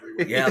puking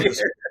everywhere. Yeah,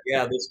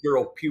 this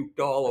girl puked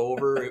all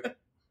over.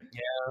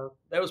 Yeah,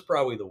 that was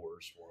probably the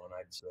worst one,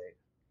 I'd say.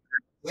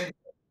 But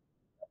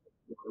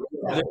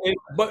it was a It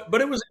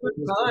good was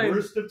the time.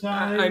 worst of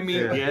times. I mean,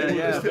 Yeah. It was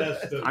yeah. the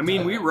best of I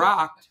mean, we times.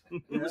 rocked.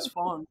 It was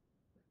fun.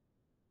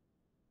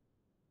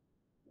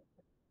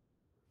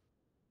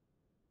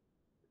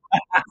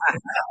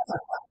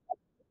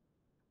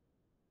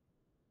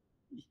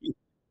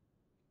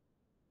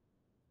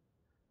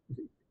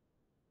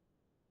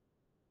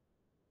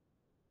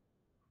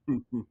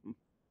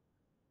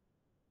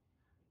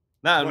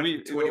 Nah,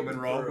 20 we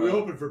Monroe. We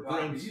opened for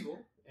Robbie Prince. Evil.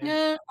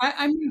 Yeah,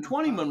 I mean,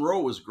 20 Monroe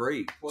was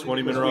great.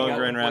 20 Because Monroe we and got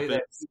to Grand play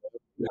Rapids.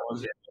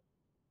 that.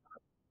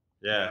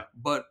 Yeah.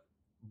 But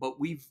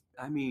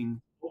I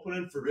mean,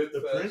 Opening for Rip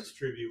the Fest. Prince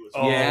tribute was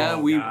Oh, yeah,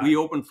 God. we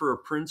opened for a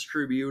Prince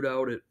tribute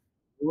out at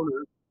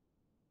Warner.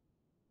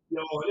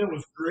 Yo, it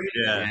was great.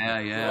 Yeah.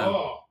 Yeah.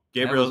 Oh,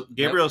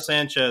 Gabriel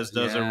Sanchez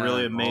does a Yeah.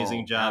 really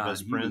amazing Oh, job God,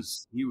 as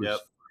Prince. He was Yep.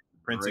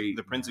 Prince, great,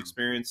 the Prince man.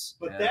 experience.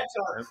 but Yeah. that's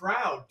our Yep.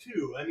 crowd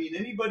too. I mean,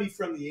 anybody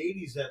from the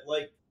 '80s that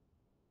liked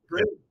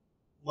Prince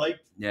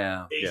liked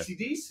Yeah.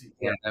 AC/DC.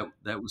 Yeah,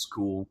 that was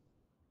cool.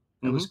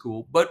 That was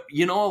cool. But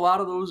you know, a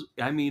lot of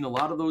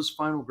those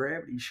Final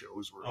Gravity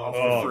shows were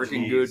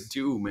freaking good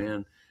too,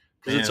 man.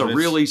 Because it's a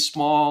really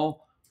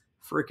small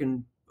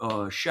freaking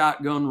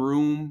shotgun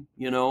room,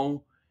 you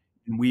know.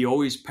 And we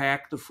always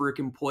pack the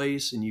freaking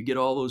place, and you get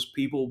all those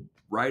people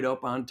right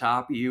up on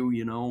top of you,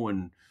 you know,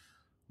 and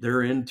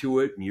they're into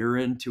it and you're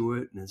into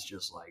it, and it's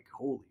just like,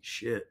 holy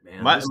shit,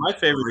 man. My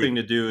favorite thing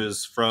to do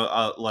is from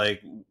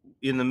like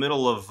in the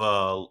middle of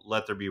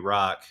Let There Be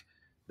Rock,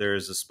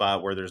 there's a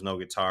spot where there's no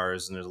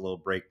guitars and there's a little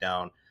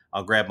breakdown.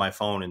 I'll grab my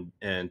phone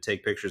and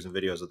take pictures and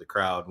videos of the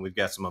crowd, and we've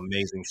got some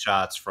amazing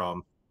shots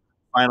from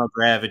Final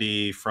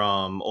Gravity,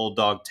 from Old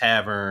Dog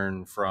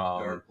Tavern,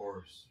 from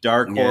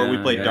Dark Horse. We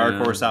played Dark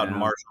Horse out in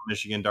Marshall,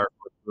 Michigan. Dark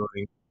Horse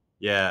Brewing.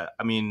 Yeah,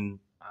 I mean,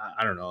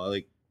 I don't know,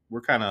 like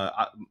we're kind of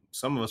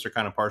some of us are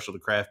kind of partial to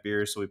craft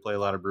beer, so we play a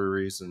lot of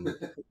breweries, and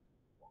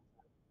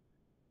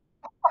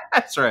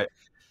that's right.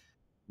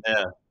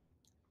 Yeah.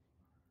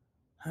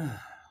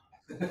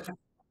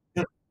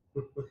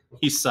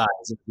 He sighs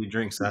if he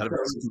drinks out of it.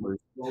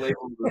 The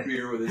label of the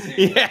beer with his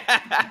hand.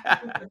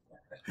 Yeah.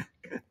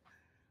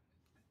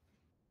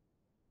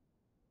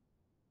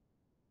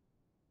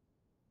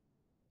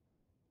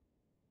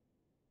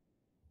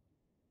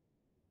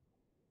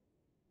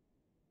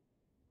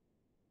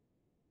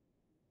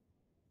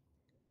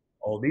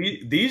 Oh,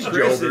 these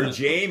Chris jokers, and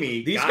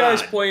Jamie, these God.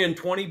 guys play in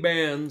 20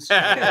 bands.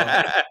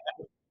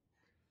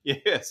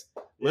 Yes.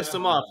 List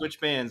them off.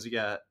 Which bands you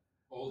got?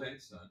 Old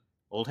Hank's Son.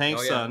 Old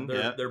Hank's Son.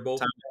 They're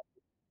both.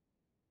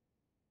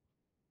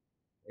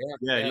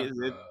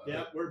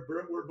 Yeah,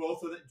 we're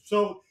both of it.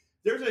 So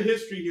there's a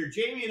history here.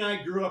 Jamie and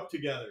I grew up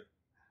together,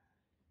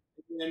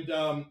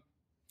 and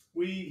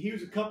he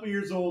was a couple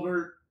years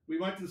older. We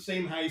went to the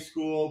same high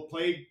school,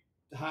 played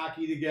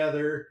hockey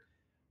together,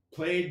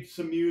 played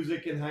some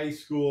music in high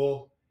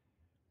school.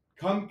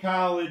 Come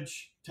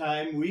college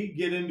time, we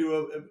get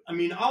into I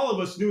mean, all of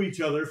us knew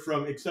each other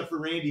except for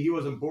Randy. He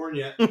wasn't born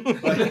yet. But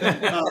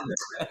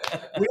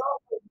we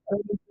all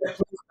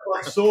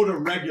played soda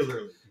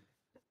regularly.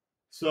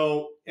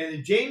 So,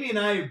 and Jamie and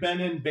I have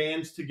been in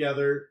bands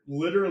together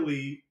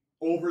literally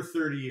over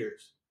 30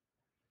 years.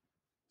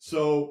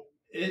 So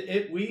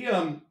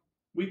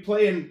we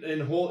play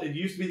in whole. It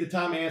used to be the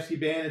Tom Askey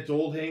band. It's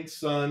Old Hank's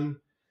Son.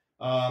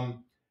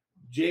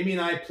 Jamie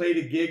and I played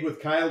a gig with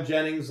Kyle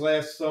Jennings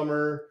last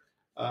summer.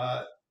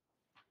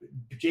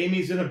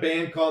 Jamie's in a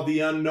band called The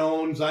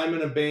Unknowns. I'm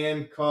in a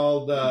band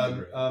called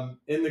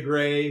In the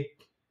Gray.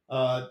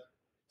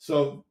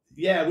 So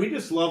yeah, we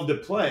just love to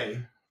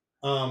play.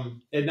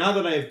 And now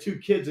that I have 2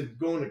 kids and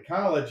going to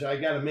college, I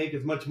got to make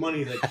as much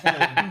money as I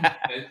can.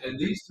 and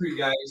these 3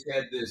 guys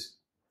had this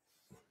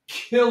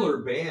killer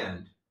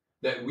band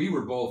that we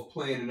were both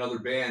playing in other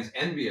bands,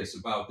 envious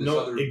about this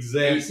other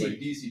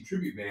AC/DC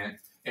tribute band.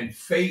 And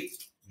fate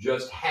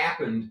just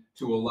happened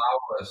to allow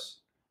us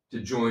to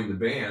join the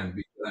band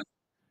because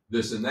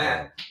this and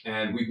that.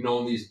 And we've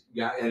known these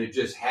guys, and it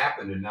just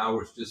happened. And now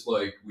it's just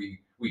like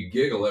we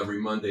giggle every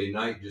Monday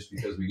night just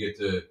because we get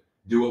to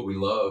do what we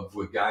love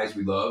with guys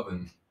we love,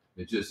 and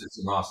it's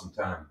an awesome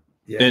time.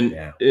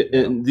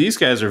 And these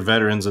guys are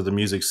veterans of the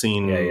music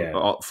scene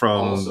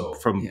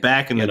from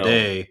back in the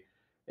day.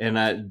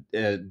 And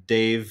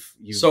Dave,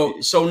 so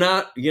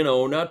not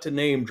to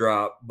name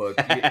drop, but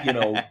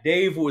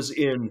Dave was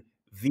in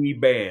the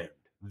band,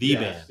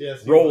 band,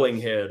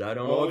 Rolling Head. I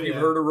don't know if you've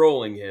heard of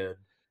Rolling Head,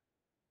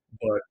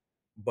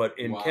 but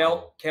in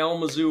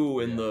Kalamazoo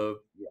in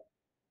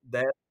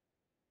that.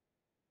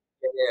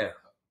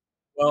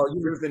 Well,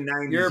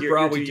 you're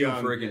probably too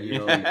freaking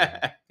young.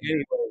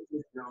 Anyway,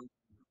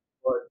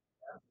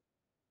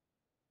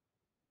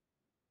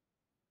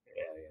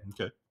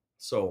 okay.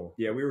 So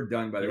we were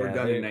done by we were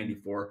done in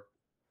 '94.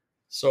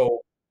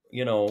 So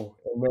and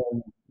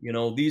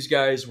then these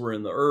guys were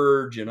in the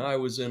Urge, and I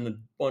was in a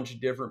bunch of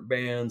different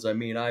bands. I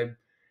mean, I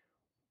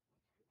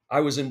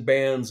was in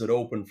bands that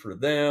opened for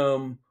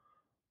them.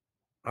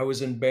 I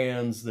was in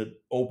bands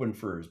that opened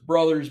for his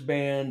brother's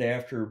band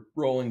after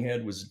Rolling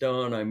Head was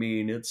done. I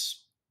mean,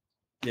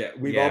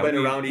 we've all been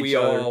around each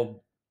other. We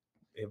all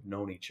have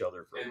known each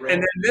other for.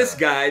 And then this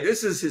guy,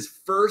 this is his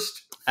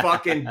first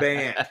fucking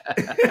band.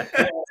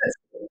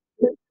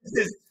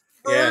 His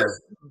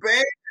first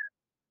band.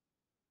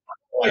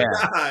 Oh my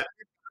God.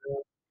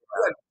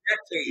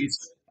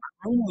 Decades.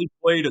 I only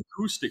played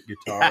acoustic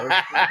guitar.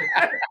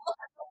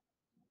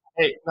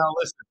 Hey,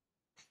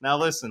 now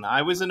listen.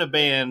 I was in a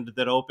band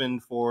that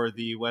opened for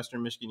the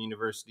Western Michigan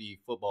University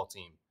football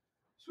team.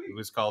 Sweet. It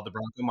was called the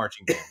Bronco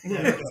Marching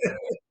Band.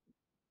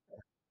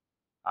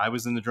 I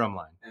was in the drum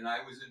line. And I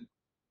was in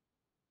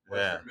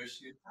Western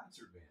Michigan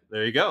concert band.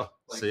 There you go.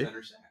 See?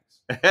 Tenor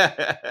sax.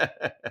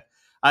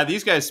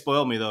 These guys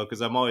spoil me though,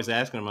 because I'm always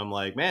asking them. I'm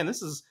like, man,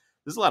 this is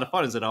a lot of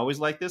fun. Is it always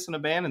like this in a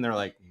band? And they're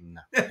like,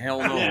 no, hell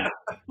no.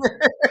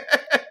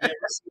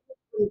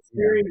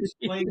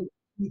 Playing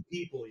 2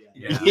 people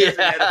yet.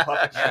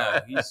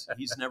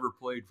 He's never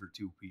played for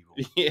 2 people.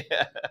 Yeah.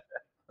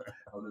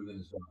 Other than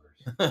his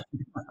daughters.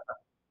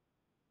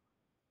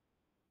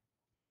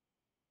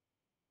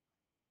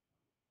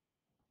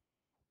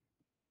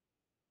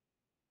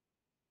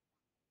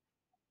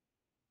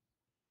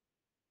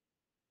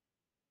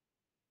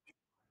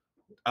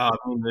 I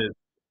mean,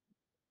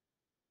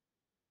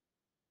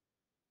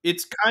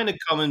 it's kind of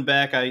coming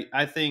back.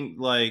 I think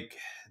like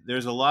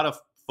there's a lot of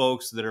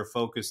folks that are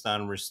focused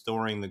on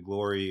restoring the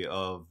glory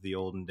of the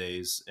olden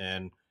days.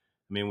 And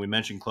I mean, we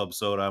mentioned Club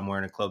Soda. I'm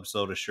wearing a Club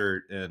Soda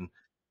shirt, and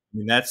I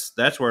mean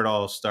that's where it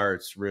all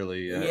starts,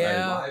 really.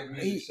 Yeah, Live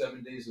music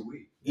 7 days a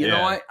week. you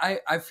know, Yeah.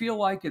 I feel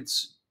like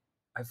it's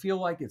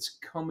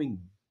coming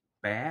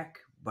back,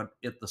 but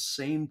at the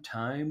same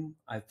time,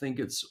 I think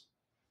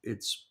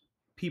it's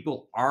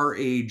people our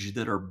age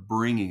that are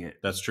bringing it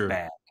That's true.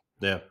 back.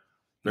 Yeah, You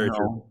very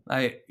true.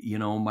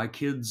 know, my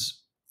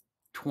kid's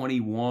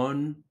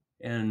 21,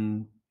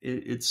 and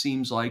it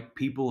seems like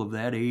people of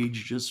that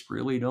age just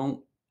really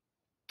don't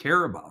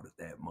care about it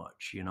that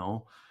much.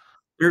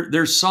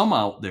 There's some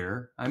out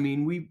there. I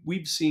mean,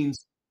 we've seen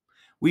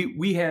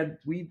we had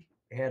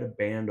a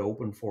band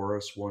open for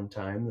us one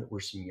time that were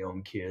some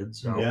young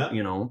kids out, Yeah.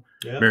 you know.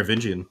 Yeah.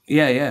 Merovingian.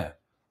 Yeah, yeah.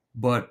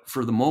 But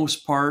for the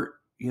most part,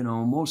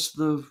 most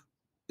of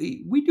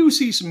we do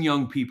see some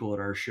young people at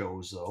our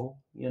shows though.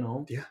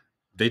 Yeah.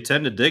 They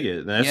tend to dig it.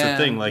 And that's the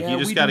thing. Like Yeah, you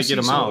just we got do to get see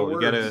them some out. of the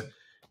You words.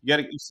 got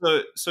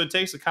to. So it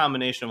takes a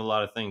combination of a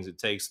lot of things. It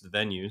takes the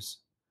venues,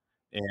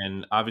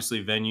 and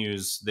obviously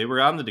venues. They were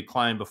on the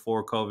decline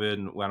before COVID.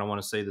 And I don't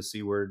want to say the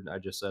C word. I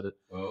just said it.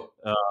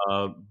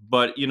 Oh,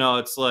 But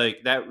it's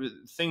like that.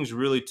 Things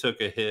really took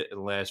a hit in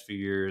the last few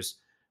years,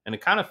 and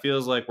it kind of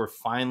feels like we're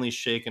finally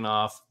shaking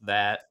off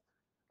that.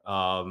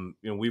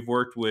 We've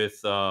worked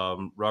with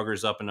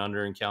Ruggers Up and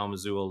Under in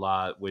Kalamazoo a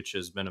lot, which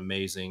has been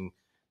amazing.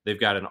 They've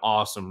got an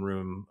awesome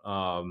room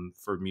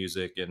for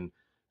music, and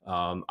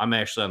I'm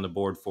actually on the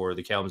board for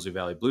the Kalamazoo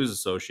Valley Blues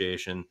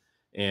Association,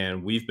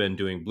 and we've been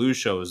doing blues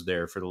shows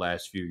there for the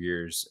last few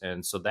years,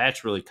 and so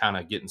that's really kind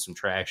of getting some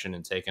traction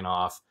and taking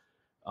off.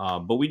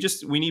 But we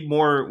need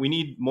more. We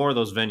need more of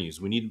those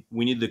venues. We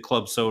need the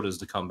club sodas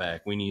to come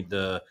back. We need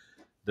the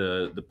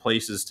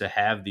places to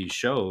have these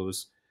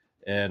shows.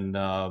 And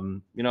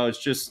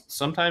it's just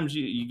sometimes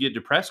you get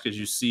depressed because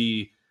you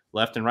see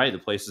left and right the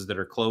places that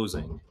are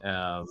closing.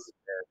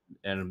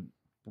 And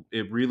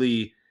it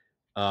really,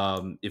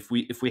 if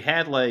we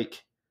had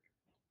like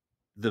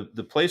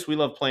the place we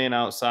love playing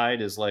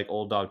outside is like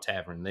Old Dog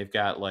Tavern. They've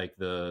got like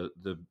the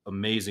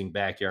amazing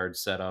backyard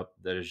setup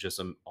that is just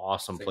an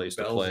awesome place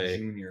to play.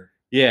 Junior.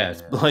 Yeah,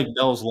 it's like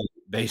Bell's Lake,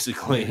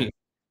 basically.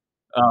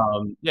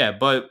 Yeah,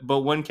 but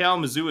when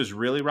Kalamazoo is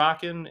really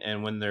rocking,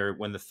 and when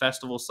the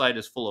festival site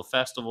is full of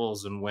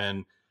festivals, and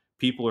when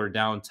people are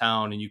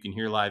downtown and you can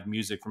hear live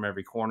music from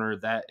every corner,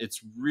 that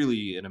it's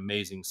really an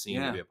amazing scene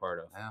to be a part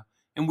of. Yeah.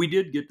 And we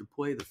did get to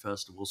play the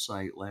festival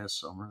site last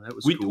summer. That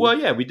was We cool. Well,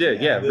 yeah, we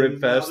did. Yeah, Rib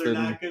Ribfest. They're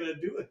not going to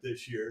do it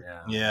this year.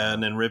 Yeah,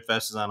 and then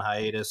Ribfest is on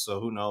hiatus, so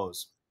who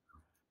knows?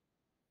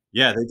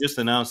 Yeah, they just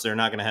announced they're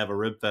not going to have a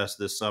Ribfest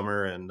this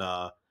summer, and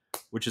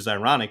which is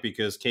ironic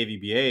because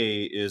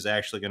KVBA is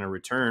actually going to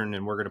return,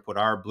 and we're going to put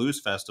our blues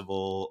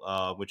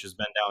festival, which has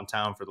been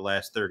downtown for the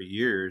last 30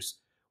 years.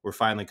 We're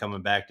finally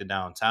coming back to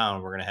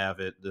downtown. We're going to have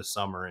it this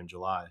summer in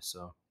July.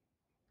 So,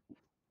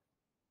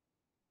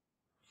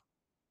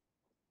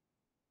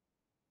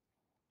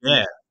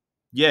 yeah.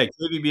 Yeah,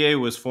 KVBA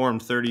was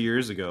formed 30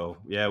 years ago.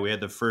 Yeah, we had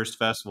the first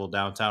festival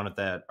downtown at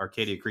that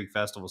Arcadia Creek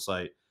Festival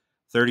site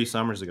 30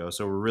 summers ago.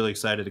 So we're really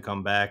excited to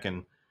come back.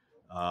 And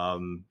I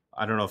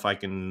don't know if I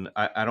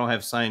don't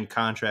have signed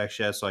contracts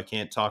yet, so I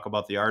can't talk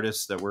about the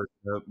artists that we'll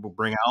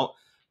bring out.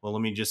 Well,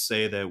 let me just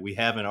say that we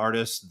have an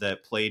artist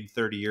that played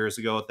 30 years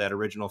ago at that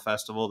original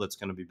festival that's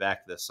going to be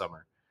back this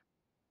summer.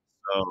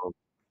 So,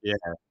 yeah,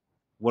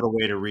 what a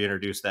way to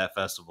reintroduce that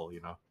festival.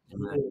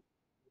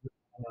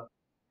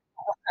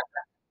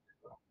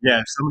 Yeah,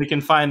 if somebody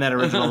can find that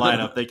original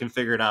lineup, they can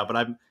figure it out. But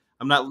I'm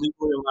not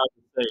legally allowed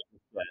to say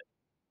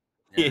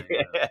it Yeah.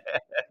 yet.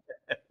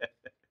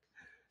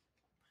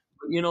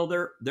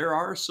 But there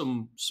are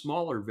some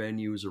smaller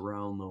venues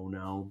around though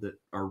now that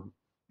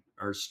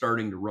are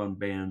starting to run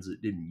bands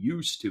that didn't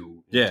used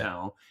to in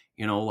town.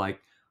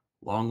 Like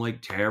Long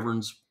Lake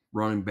Tavern's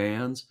running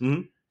bands.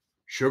 Mhm.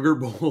 Sugar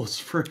Bowl's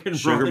freaking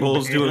Sugar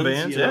Bowl's doing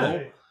bands,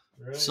 yeah.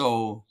 Right.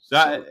 So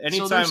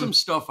anytime there's some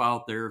stuff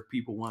out there if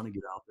people want to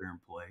get out there and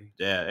play.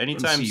 Yeah,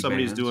 anytime see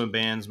somebody's bands. doing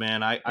bands,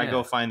 man, I Yeah.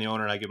 go find the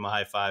owner and I give him a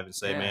high five and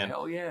say, Yeah, man,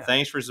 hell yeah.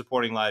 thanks for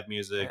supporting live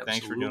music.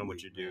 Thanks for doing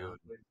what you Absolutely,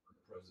 do. yeah.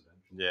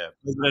 Yeah,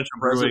 Presidential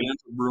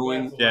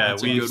Brewing. Yeah,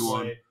 That's a good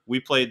one. We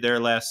played there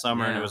last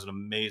summer and it Yeah. was an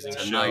amazing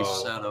It's a show.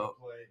 nice setup.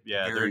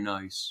 Yeah, Very they're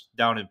nice.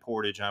 down in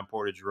Portage on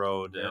Portage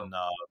Road, Yep. and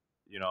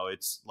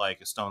it's like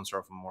a stone's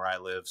throw from where I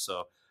live.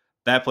 So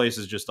that place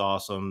is just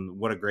awesome.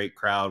 What a great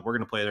crowd! We're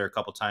gonna play there a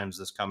couple times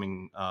this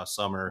coming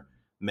summer,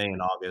 May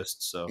and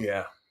August. So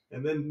Yeah.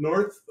 And then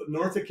north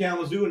of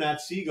Kalamazoo and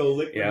Otsego,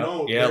 Liquid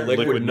Note. Yeah, They're-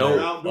 Liquid Note.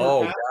 they're outdoor Oh,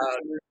 concerts.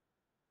 God.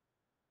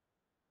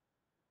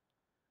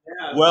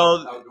 Yeah.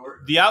 Well,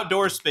 the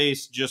outdoor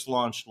space just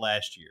launched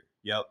last year.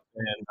 Yep,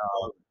 and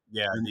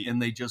yeah,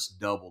 And they just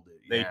doubled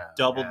it. they Yeah,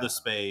 doubled yeah. the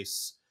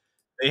space.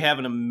 They have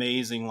an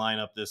amazing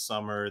lineup this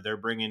summer. They're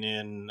bringing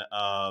in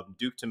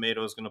Duke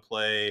Tomato is going to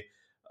play,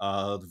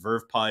 the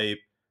Verve Pipe.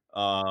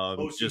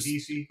 Just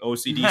OCDC.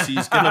 OCDC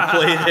is gonna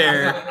play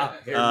there.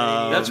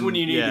 That's when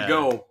you need to Yeah,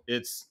 go.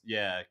 it's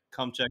yeah.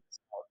 Come check.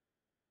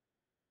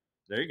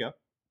 There you go.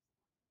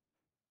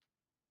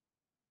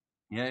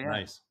 Yeah, yeah.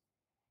 Nice.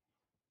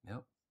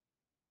 Yep.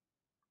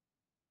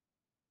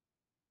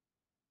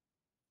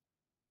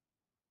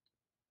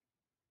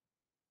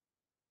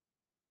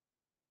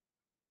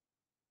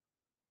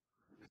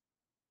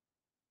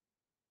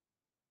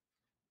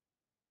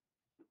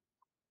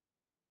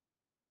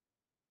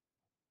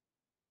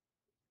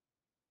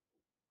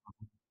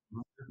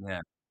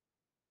 Yeah.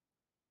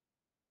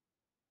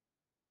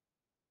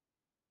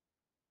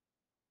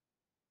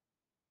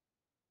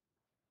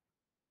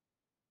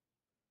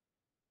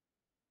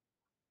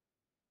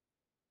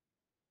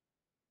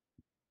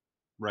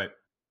 Right.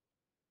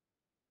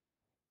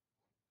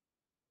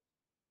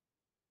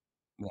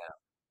 Yeah.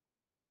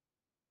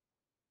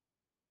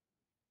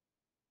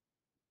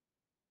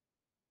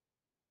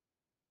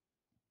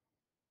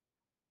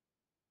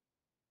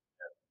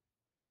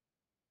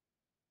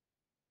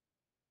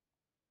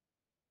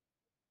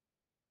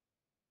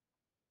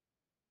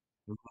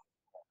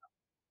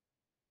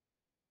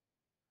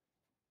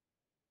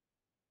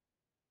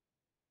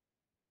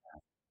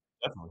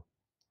 Definitely.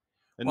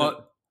 And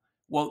the,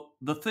 Well,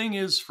 the thing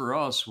is for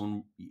us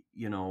when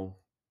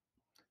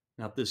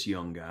not this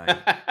young guy,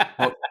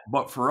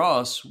 but for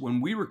us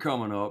when we were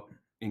coming up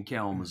in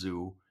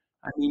Kalamazoo,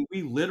 I mean,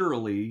 we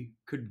literally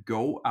could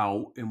go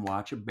out and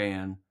watch a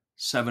band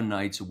 7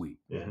 nights a week.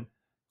 Yeah.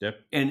 yep.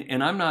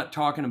 And I'm not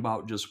talking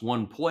about just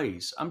one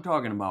place. I'm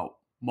talking about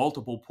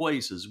multiple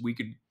places. We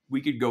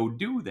could go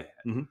do that.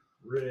 Mhm.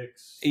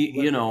 Rick's, You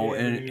Electric know,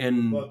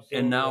 Avenue, Club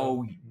and Soda.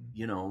 now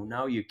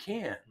now you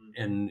can't.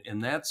 And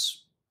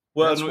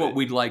Well, that's and what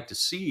we'd like to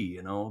see,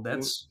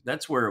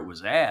 That's where it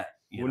was at,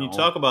 when you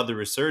talk about the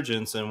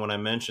resurgence, and when I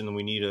mentioned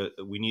we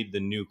need the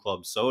new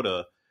club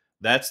soda,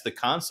 that's the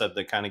concept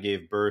that kind of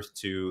gave birth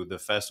to the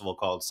festival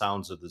called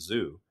Sounds of the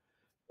Zoo.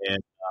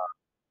 And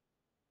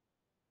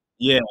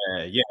yeah,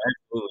 yeah,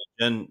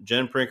 absolutely.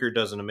 Jen Prinker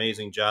does an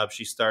amazing job.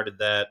 She started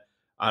that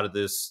out of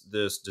this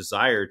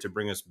desire to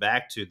bring us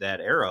back to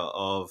that era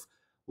of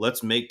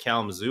let's make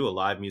Kalamazoo a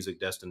live music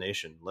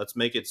destination. Let's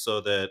make it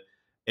so that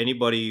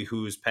anybody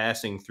who's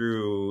passing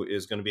through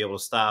is going to be able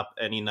to stop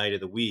any night of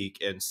the week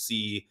and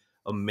see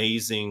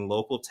amazing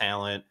local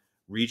talent,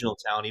 regional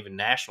talent, even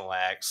national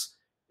acts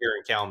here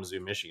in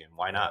Kalamazoo, Michigan.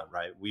 Why not,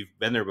 right? We've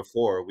been there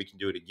before. We can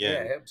do it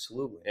again. Yeah,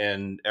 absolutely.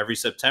 And every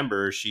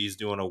September, she's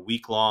doing a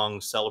week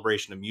long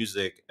celebration of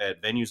music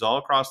at venues all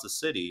across the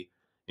city,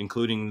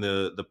 including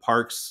the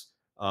parks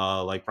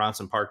like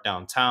Bronson Park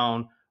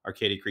downtown,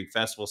 Arcadia Creek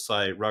Festival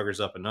site, Ruggers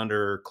Up and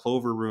Under,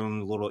 Clover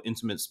Room, little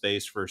intimate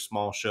space for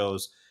small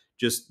shows.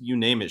 Just you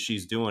name it,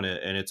 she's doing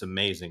it, and it's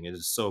amazing. It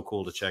is so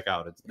cool to check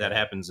out. That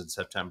happens in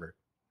September.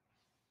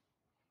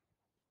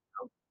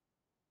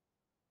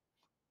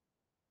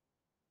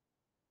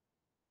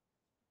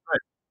 Right.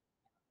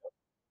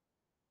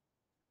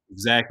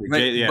 Exactly.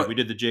 But Yeah, we but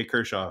did the Jay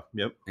Kershaw.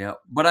 Yep. yeah,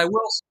 but I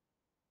will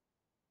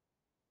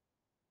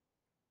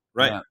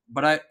Right.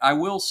 I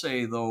will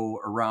say though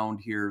around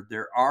here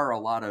there are a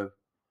lot of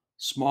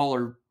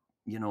smaller,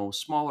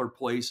 smaller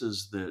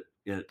places that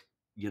at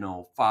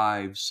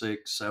 5,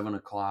 6, 7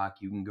 o'clock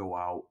you can go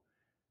out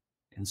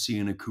and see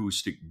an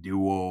acoustic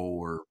duo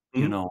or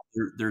Mhm.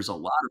 there's a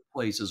lot of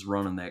places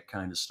running that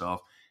kind of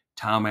stuff.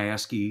 Tom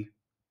Askey,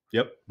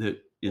 Yep.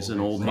 that is Old an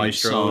Hank old Son. Hank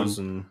Maestros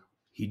son. and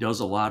He does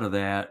a lot of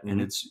that,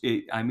 and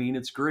Mhm. I mean,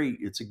 it's great.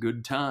 It's a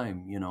good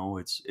time.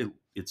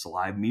 It's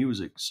live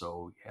music.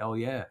 So hell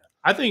yeah.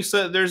 I think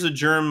so. There's a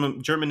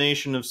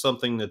germination of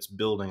something that's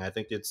building. I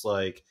think it's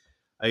like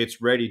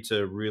it's ready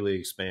to really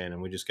expand,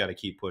 and we just got to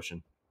keep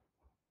pushing.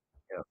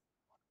 Yeah.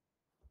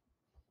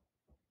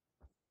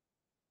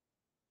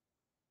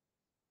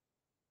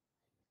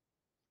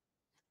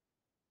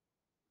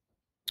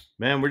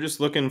 Man, we're just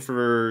looking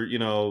for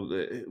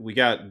we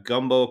got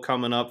gumbo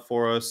coming up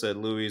for us at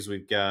Louis.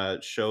 We've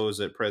got shows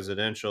at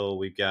Presidential.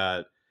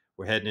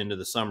 We're heading into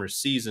the summer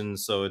season,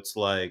 so it's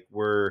like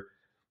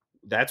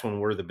that's when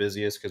we're the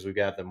busiest because we've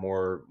got the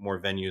more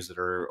venues that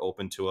are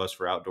open to us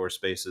for outdoor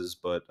spaces.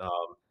 But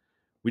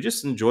we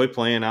just enjoy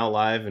playing out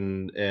live,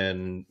 and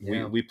we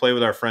Yeah. we play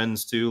with our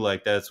friends too.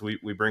 Like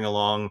we bring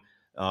along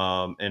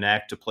an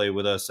act to play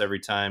with us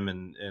every time,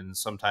 and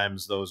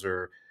sometimes those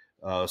are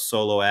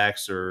solo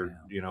acts or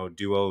Yeah.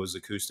 duos,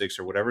 acoustics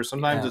or whatever.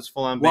 Sometimes Yeah. it's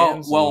full on Well,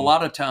 bands. a And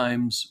lot of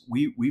times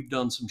we've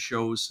done some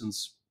shows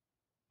since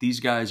these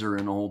guys are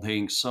in old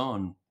Hank's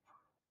son.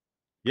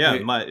 yeah, we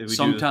do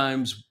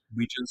Sometimes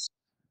we just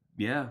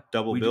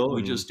double bill,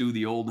 we and just do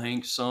the old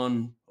Hank's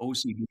son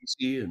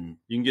OCDC and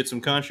you can get some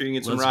country, you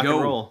can get some let's rock and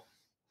go. roll.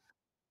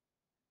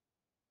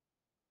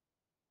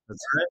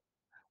 That's right.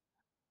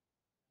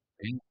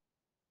 Yeah.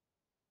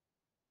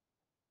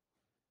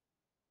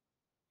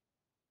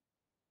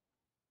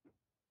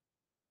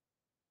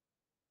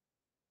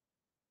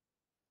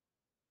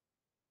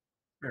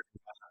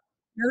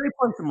 Yeah, they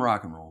play some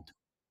rock and roll too.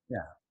 Yeah.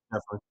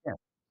 Definitely. Yeah.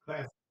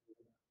 Class.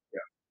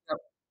 Yep.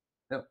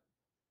 Yep.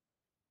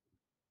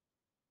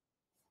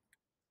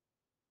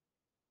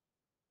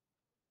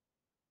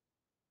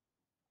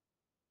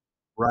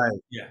 Right.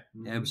 Yeah.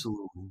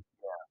 Absolutely.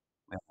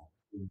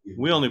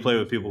 We only play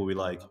with people we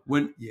like.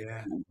 When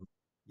Yeah.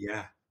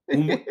 Yeah.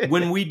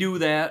 when we do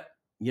that,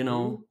 you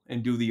know,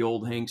 and do the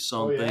old Hank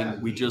song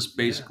thing, we just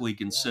basically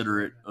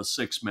consider it a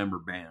 6-member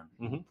band.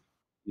 Mhm.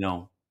 You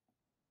know,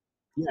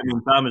 Yeah, I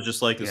mean, Tom is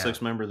just like the Yeah.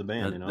 6th member of the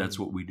band. You know, that's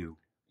what we do.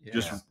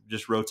 Yeah.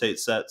 just rotate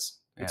sets.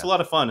 It's a Yeah.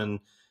 lot of fun,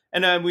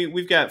 and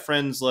we've got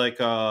friends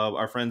like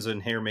our friends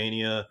in Hair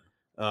Mania.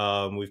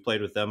 We've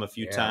played with them a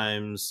few Yeah.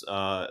 times,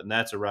 and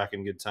that's a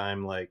rocking good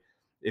time. Like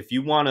if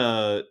you want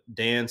to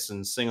dance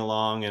and sing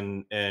along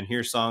and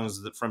hear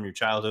songs from your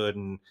childhood,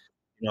 and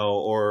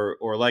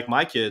or like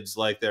my kids,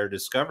 like they're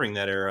discovering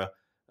that era.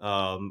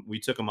 We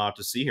took them out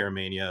to see Hair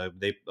Mania.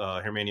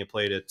 Hair Mania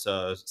played at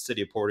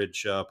City of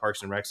Portage.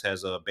 Parks and Recs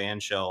has a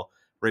band shell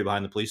right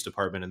behind the police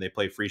department, and they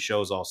play free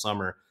shows all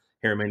summer.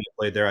 Hair Mania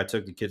played there. I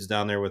took the kids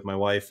down there with my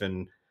wife,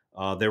 and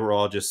they were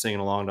all just singing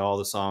along to all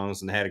the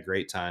songs and had a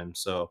great time.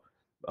 So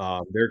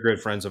they're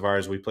good friends of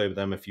ours. We played with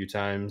them a few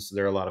times.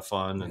 They're a lot of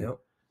fun. And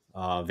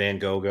Van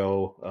Gogh.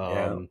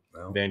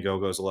 Van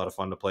Gogh is a lot of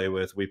fun to play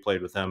with. We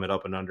played with them at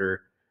Up and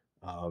Under.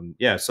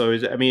 So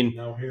I mean,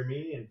 Now Hair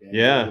Mania and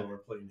Van Gogh are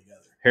playing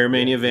together. Hair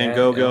Mania, Van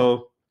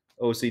Gogh,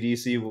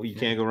 OCDC. Well, you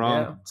can't go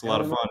wrong. Yeah. It's a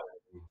lot of fun.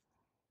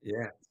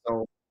 Yeah.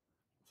 So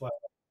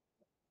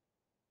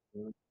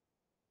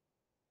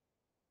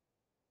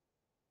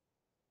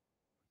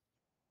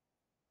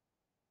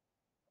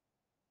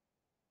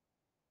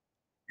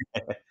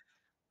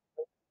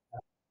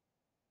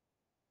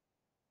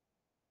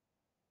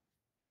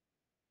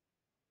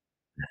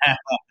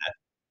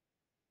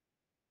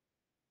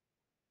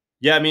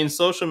Yeah, I mean,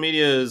 social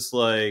media is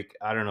like,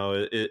 I don't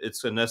know,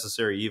 it's a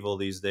necessary evil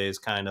these days,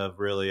 kind of,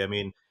 really. I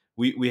mean,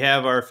 we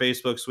have our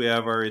Facebooks, we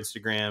have our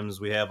Instagrams,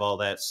 we have all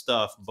that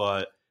stuff,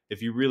 but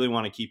if you really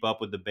want to keep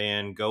up with the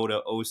band, go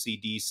to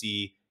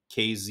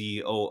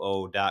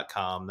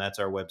ocdckzoo.com. That's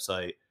our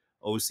website,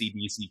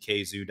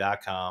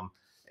 ocdckzoo.com.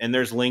 And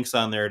there's links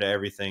on there to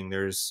everything.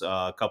 There's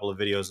a couple of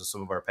videos of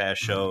some of our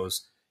past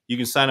shows. You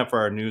can sign up for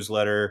our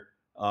newsletter.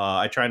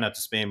 I try not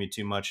to spam you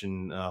too much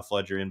and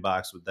flood your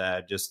inbox with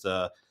that. Just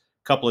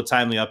couple of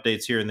timely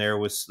updates here and there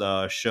with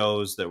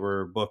shows that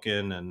we're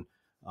booking, and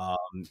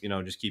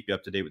just keep you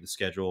up to date with the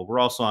schedule. We're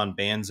also on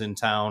Bands in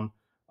Town,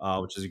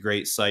 which is a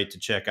great site to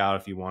check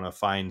out if you want to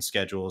find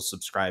schedules,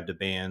 subscribe to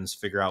bands,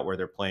 figure out where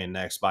they're playing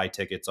next, buy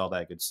tickets, all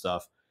that good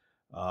stuff.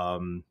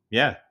 So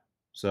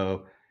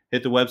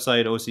hit the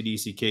website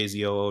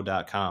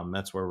ocdckzoo.com.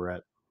 That's where we're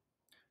at.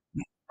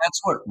 That's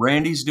what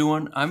Randy's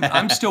doing.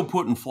 I'm still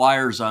putting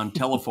flyers on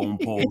telephone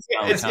poles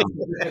downtown.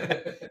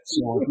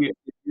 So if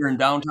you're in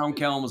downtown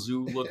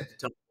Kalamazoo, look at the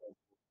telephone.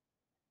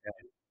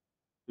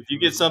 If you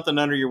get something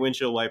under your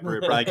windshield wiper,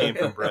 it probably came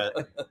from Brett.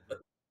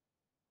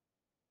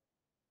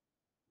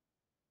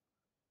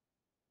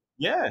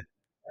 Yeah.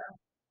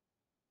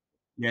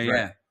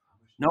 Yeah.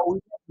 No, we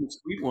got some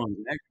sweet ones,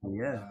 actually.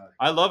 Yeah.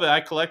 I love it. I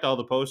collect all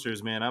the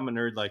posters, man. I'm a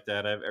nerd like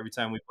that. Every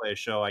time we play a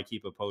show, I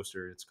keep a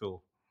poster. It's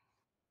cool.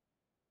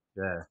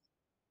 Yeah.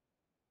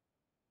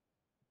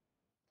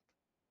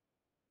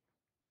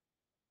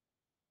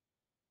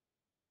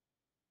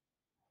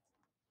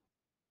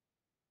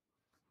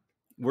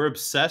 We're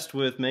obsessed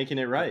with making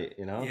it right,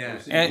 you know?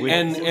 Yeah.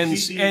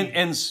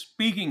 And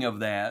speaking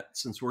of that,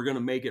 since we're going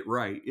to make it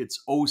right,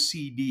 it's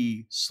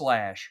OCD/C.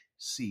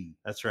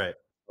 That's right.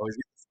 Always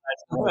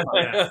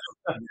Yeah.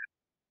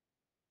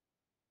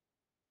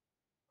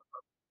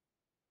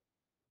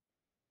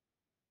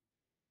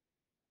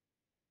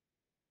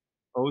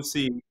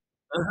 OC.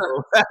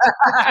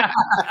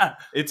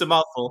 It's a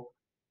mouthful.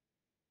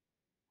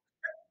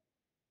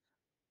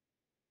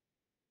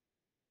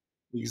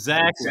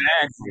 Exactly.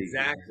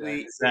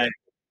 Exactly.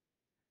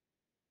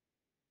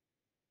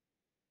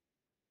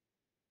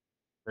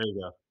 There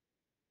you go.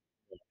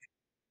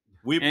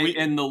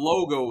 And the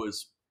logo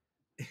is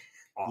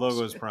awesome.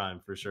 Logo is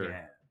prime for sure.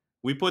 Yeah.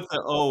 We put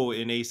the O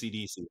in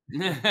ACDC.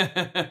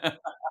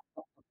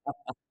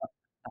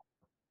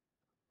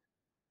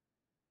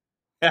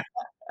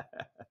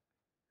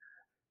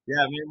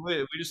 Yeah, I mean,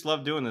 we just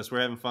love doing this.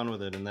 We're having fun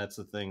with it, and that's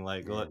the thing.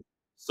 Like,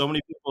 so many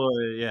people,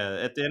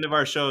 at the end of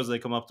our shows, they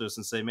come up to us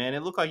and say, "Man,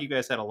 it looked like you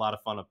guys had a lot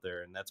of fun up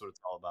there," and that's what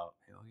it's all about.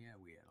 Hell yeah,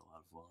 we had a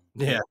lot of fun.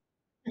 Yeah,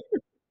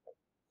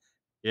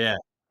 yeah,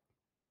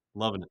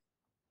 loving it.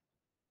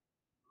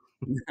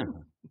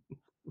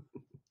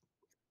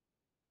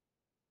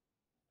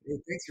 Hey,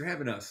 thanks for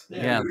having us.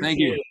 Yeah, thank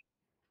you.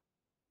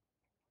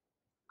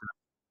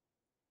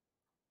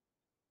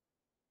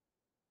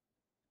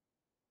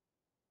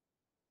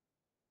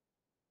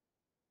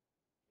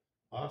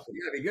 Awesome.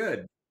 You gotta be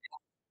good.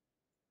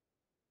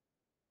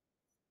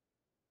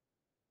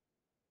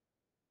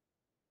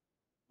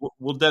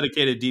 We'll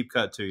dedicate a deep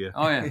cut to you.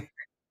 Oh yeah.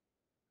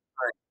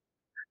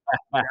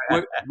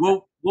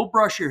 We'll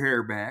brush your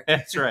hair back.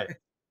 That's right.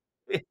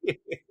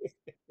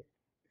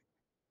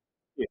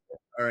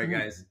 All right,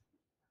 guys.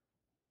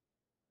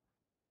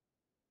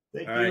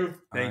 Thank All right. you.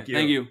 Thank you.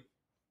 Thank you.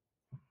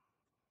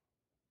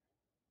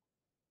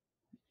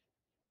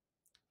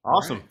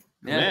 Awesome. Right.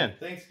 Yeah. Man.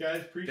 Thanks,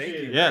 guys. Appreciate Thank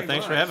it. you. Yeah, very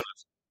thanks for much. having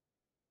us.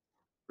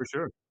 For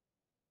sure.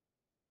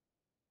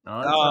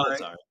 No, that's all right.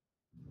 It's all right.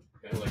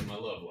 Kind of like my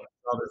loved one.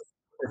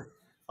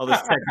 All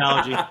this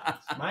technology.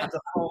 Mine's a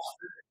false.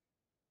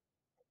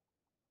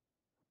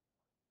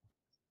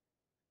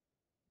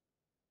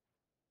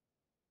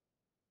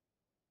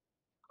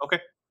 Okay.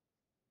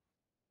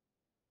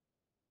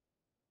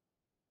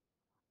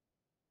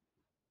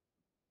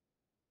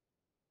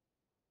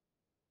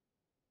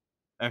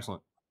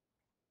 Excellent.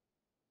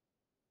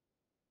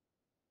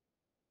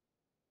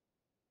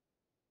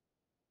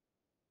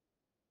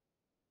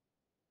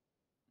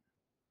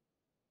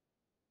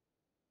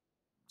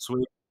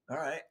 Sweet. All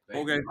right.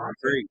 Okay,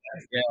 great.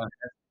 Yeah.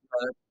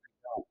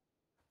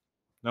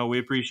 No, we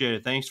appreciate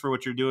it. Thanks for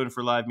what you're doing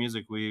for live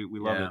music. We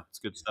love Yeah. it. It's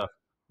good stuff.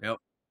 Yep.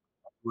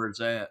 Where it's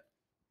at.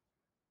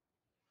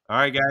 All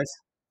right, guys.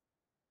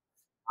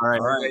 All right.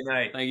 All right. Good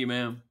night. Thank you,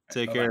 ma'am.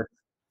 Take Bye-bye.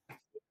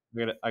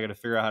 care. I gotta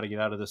figure out how to get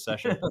out of this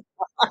session.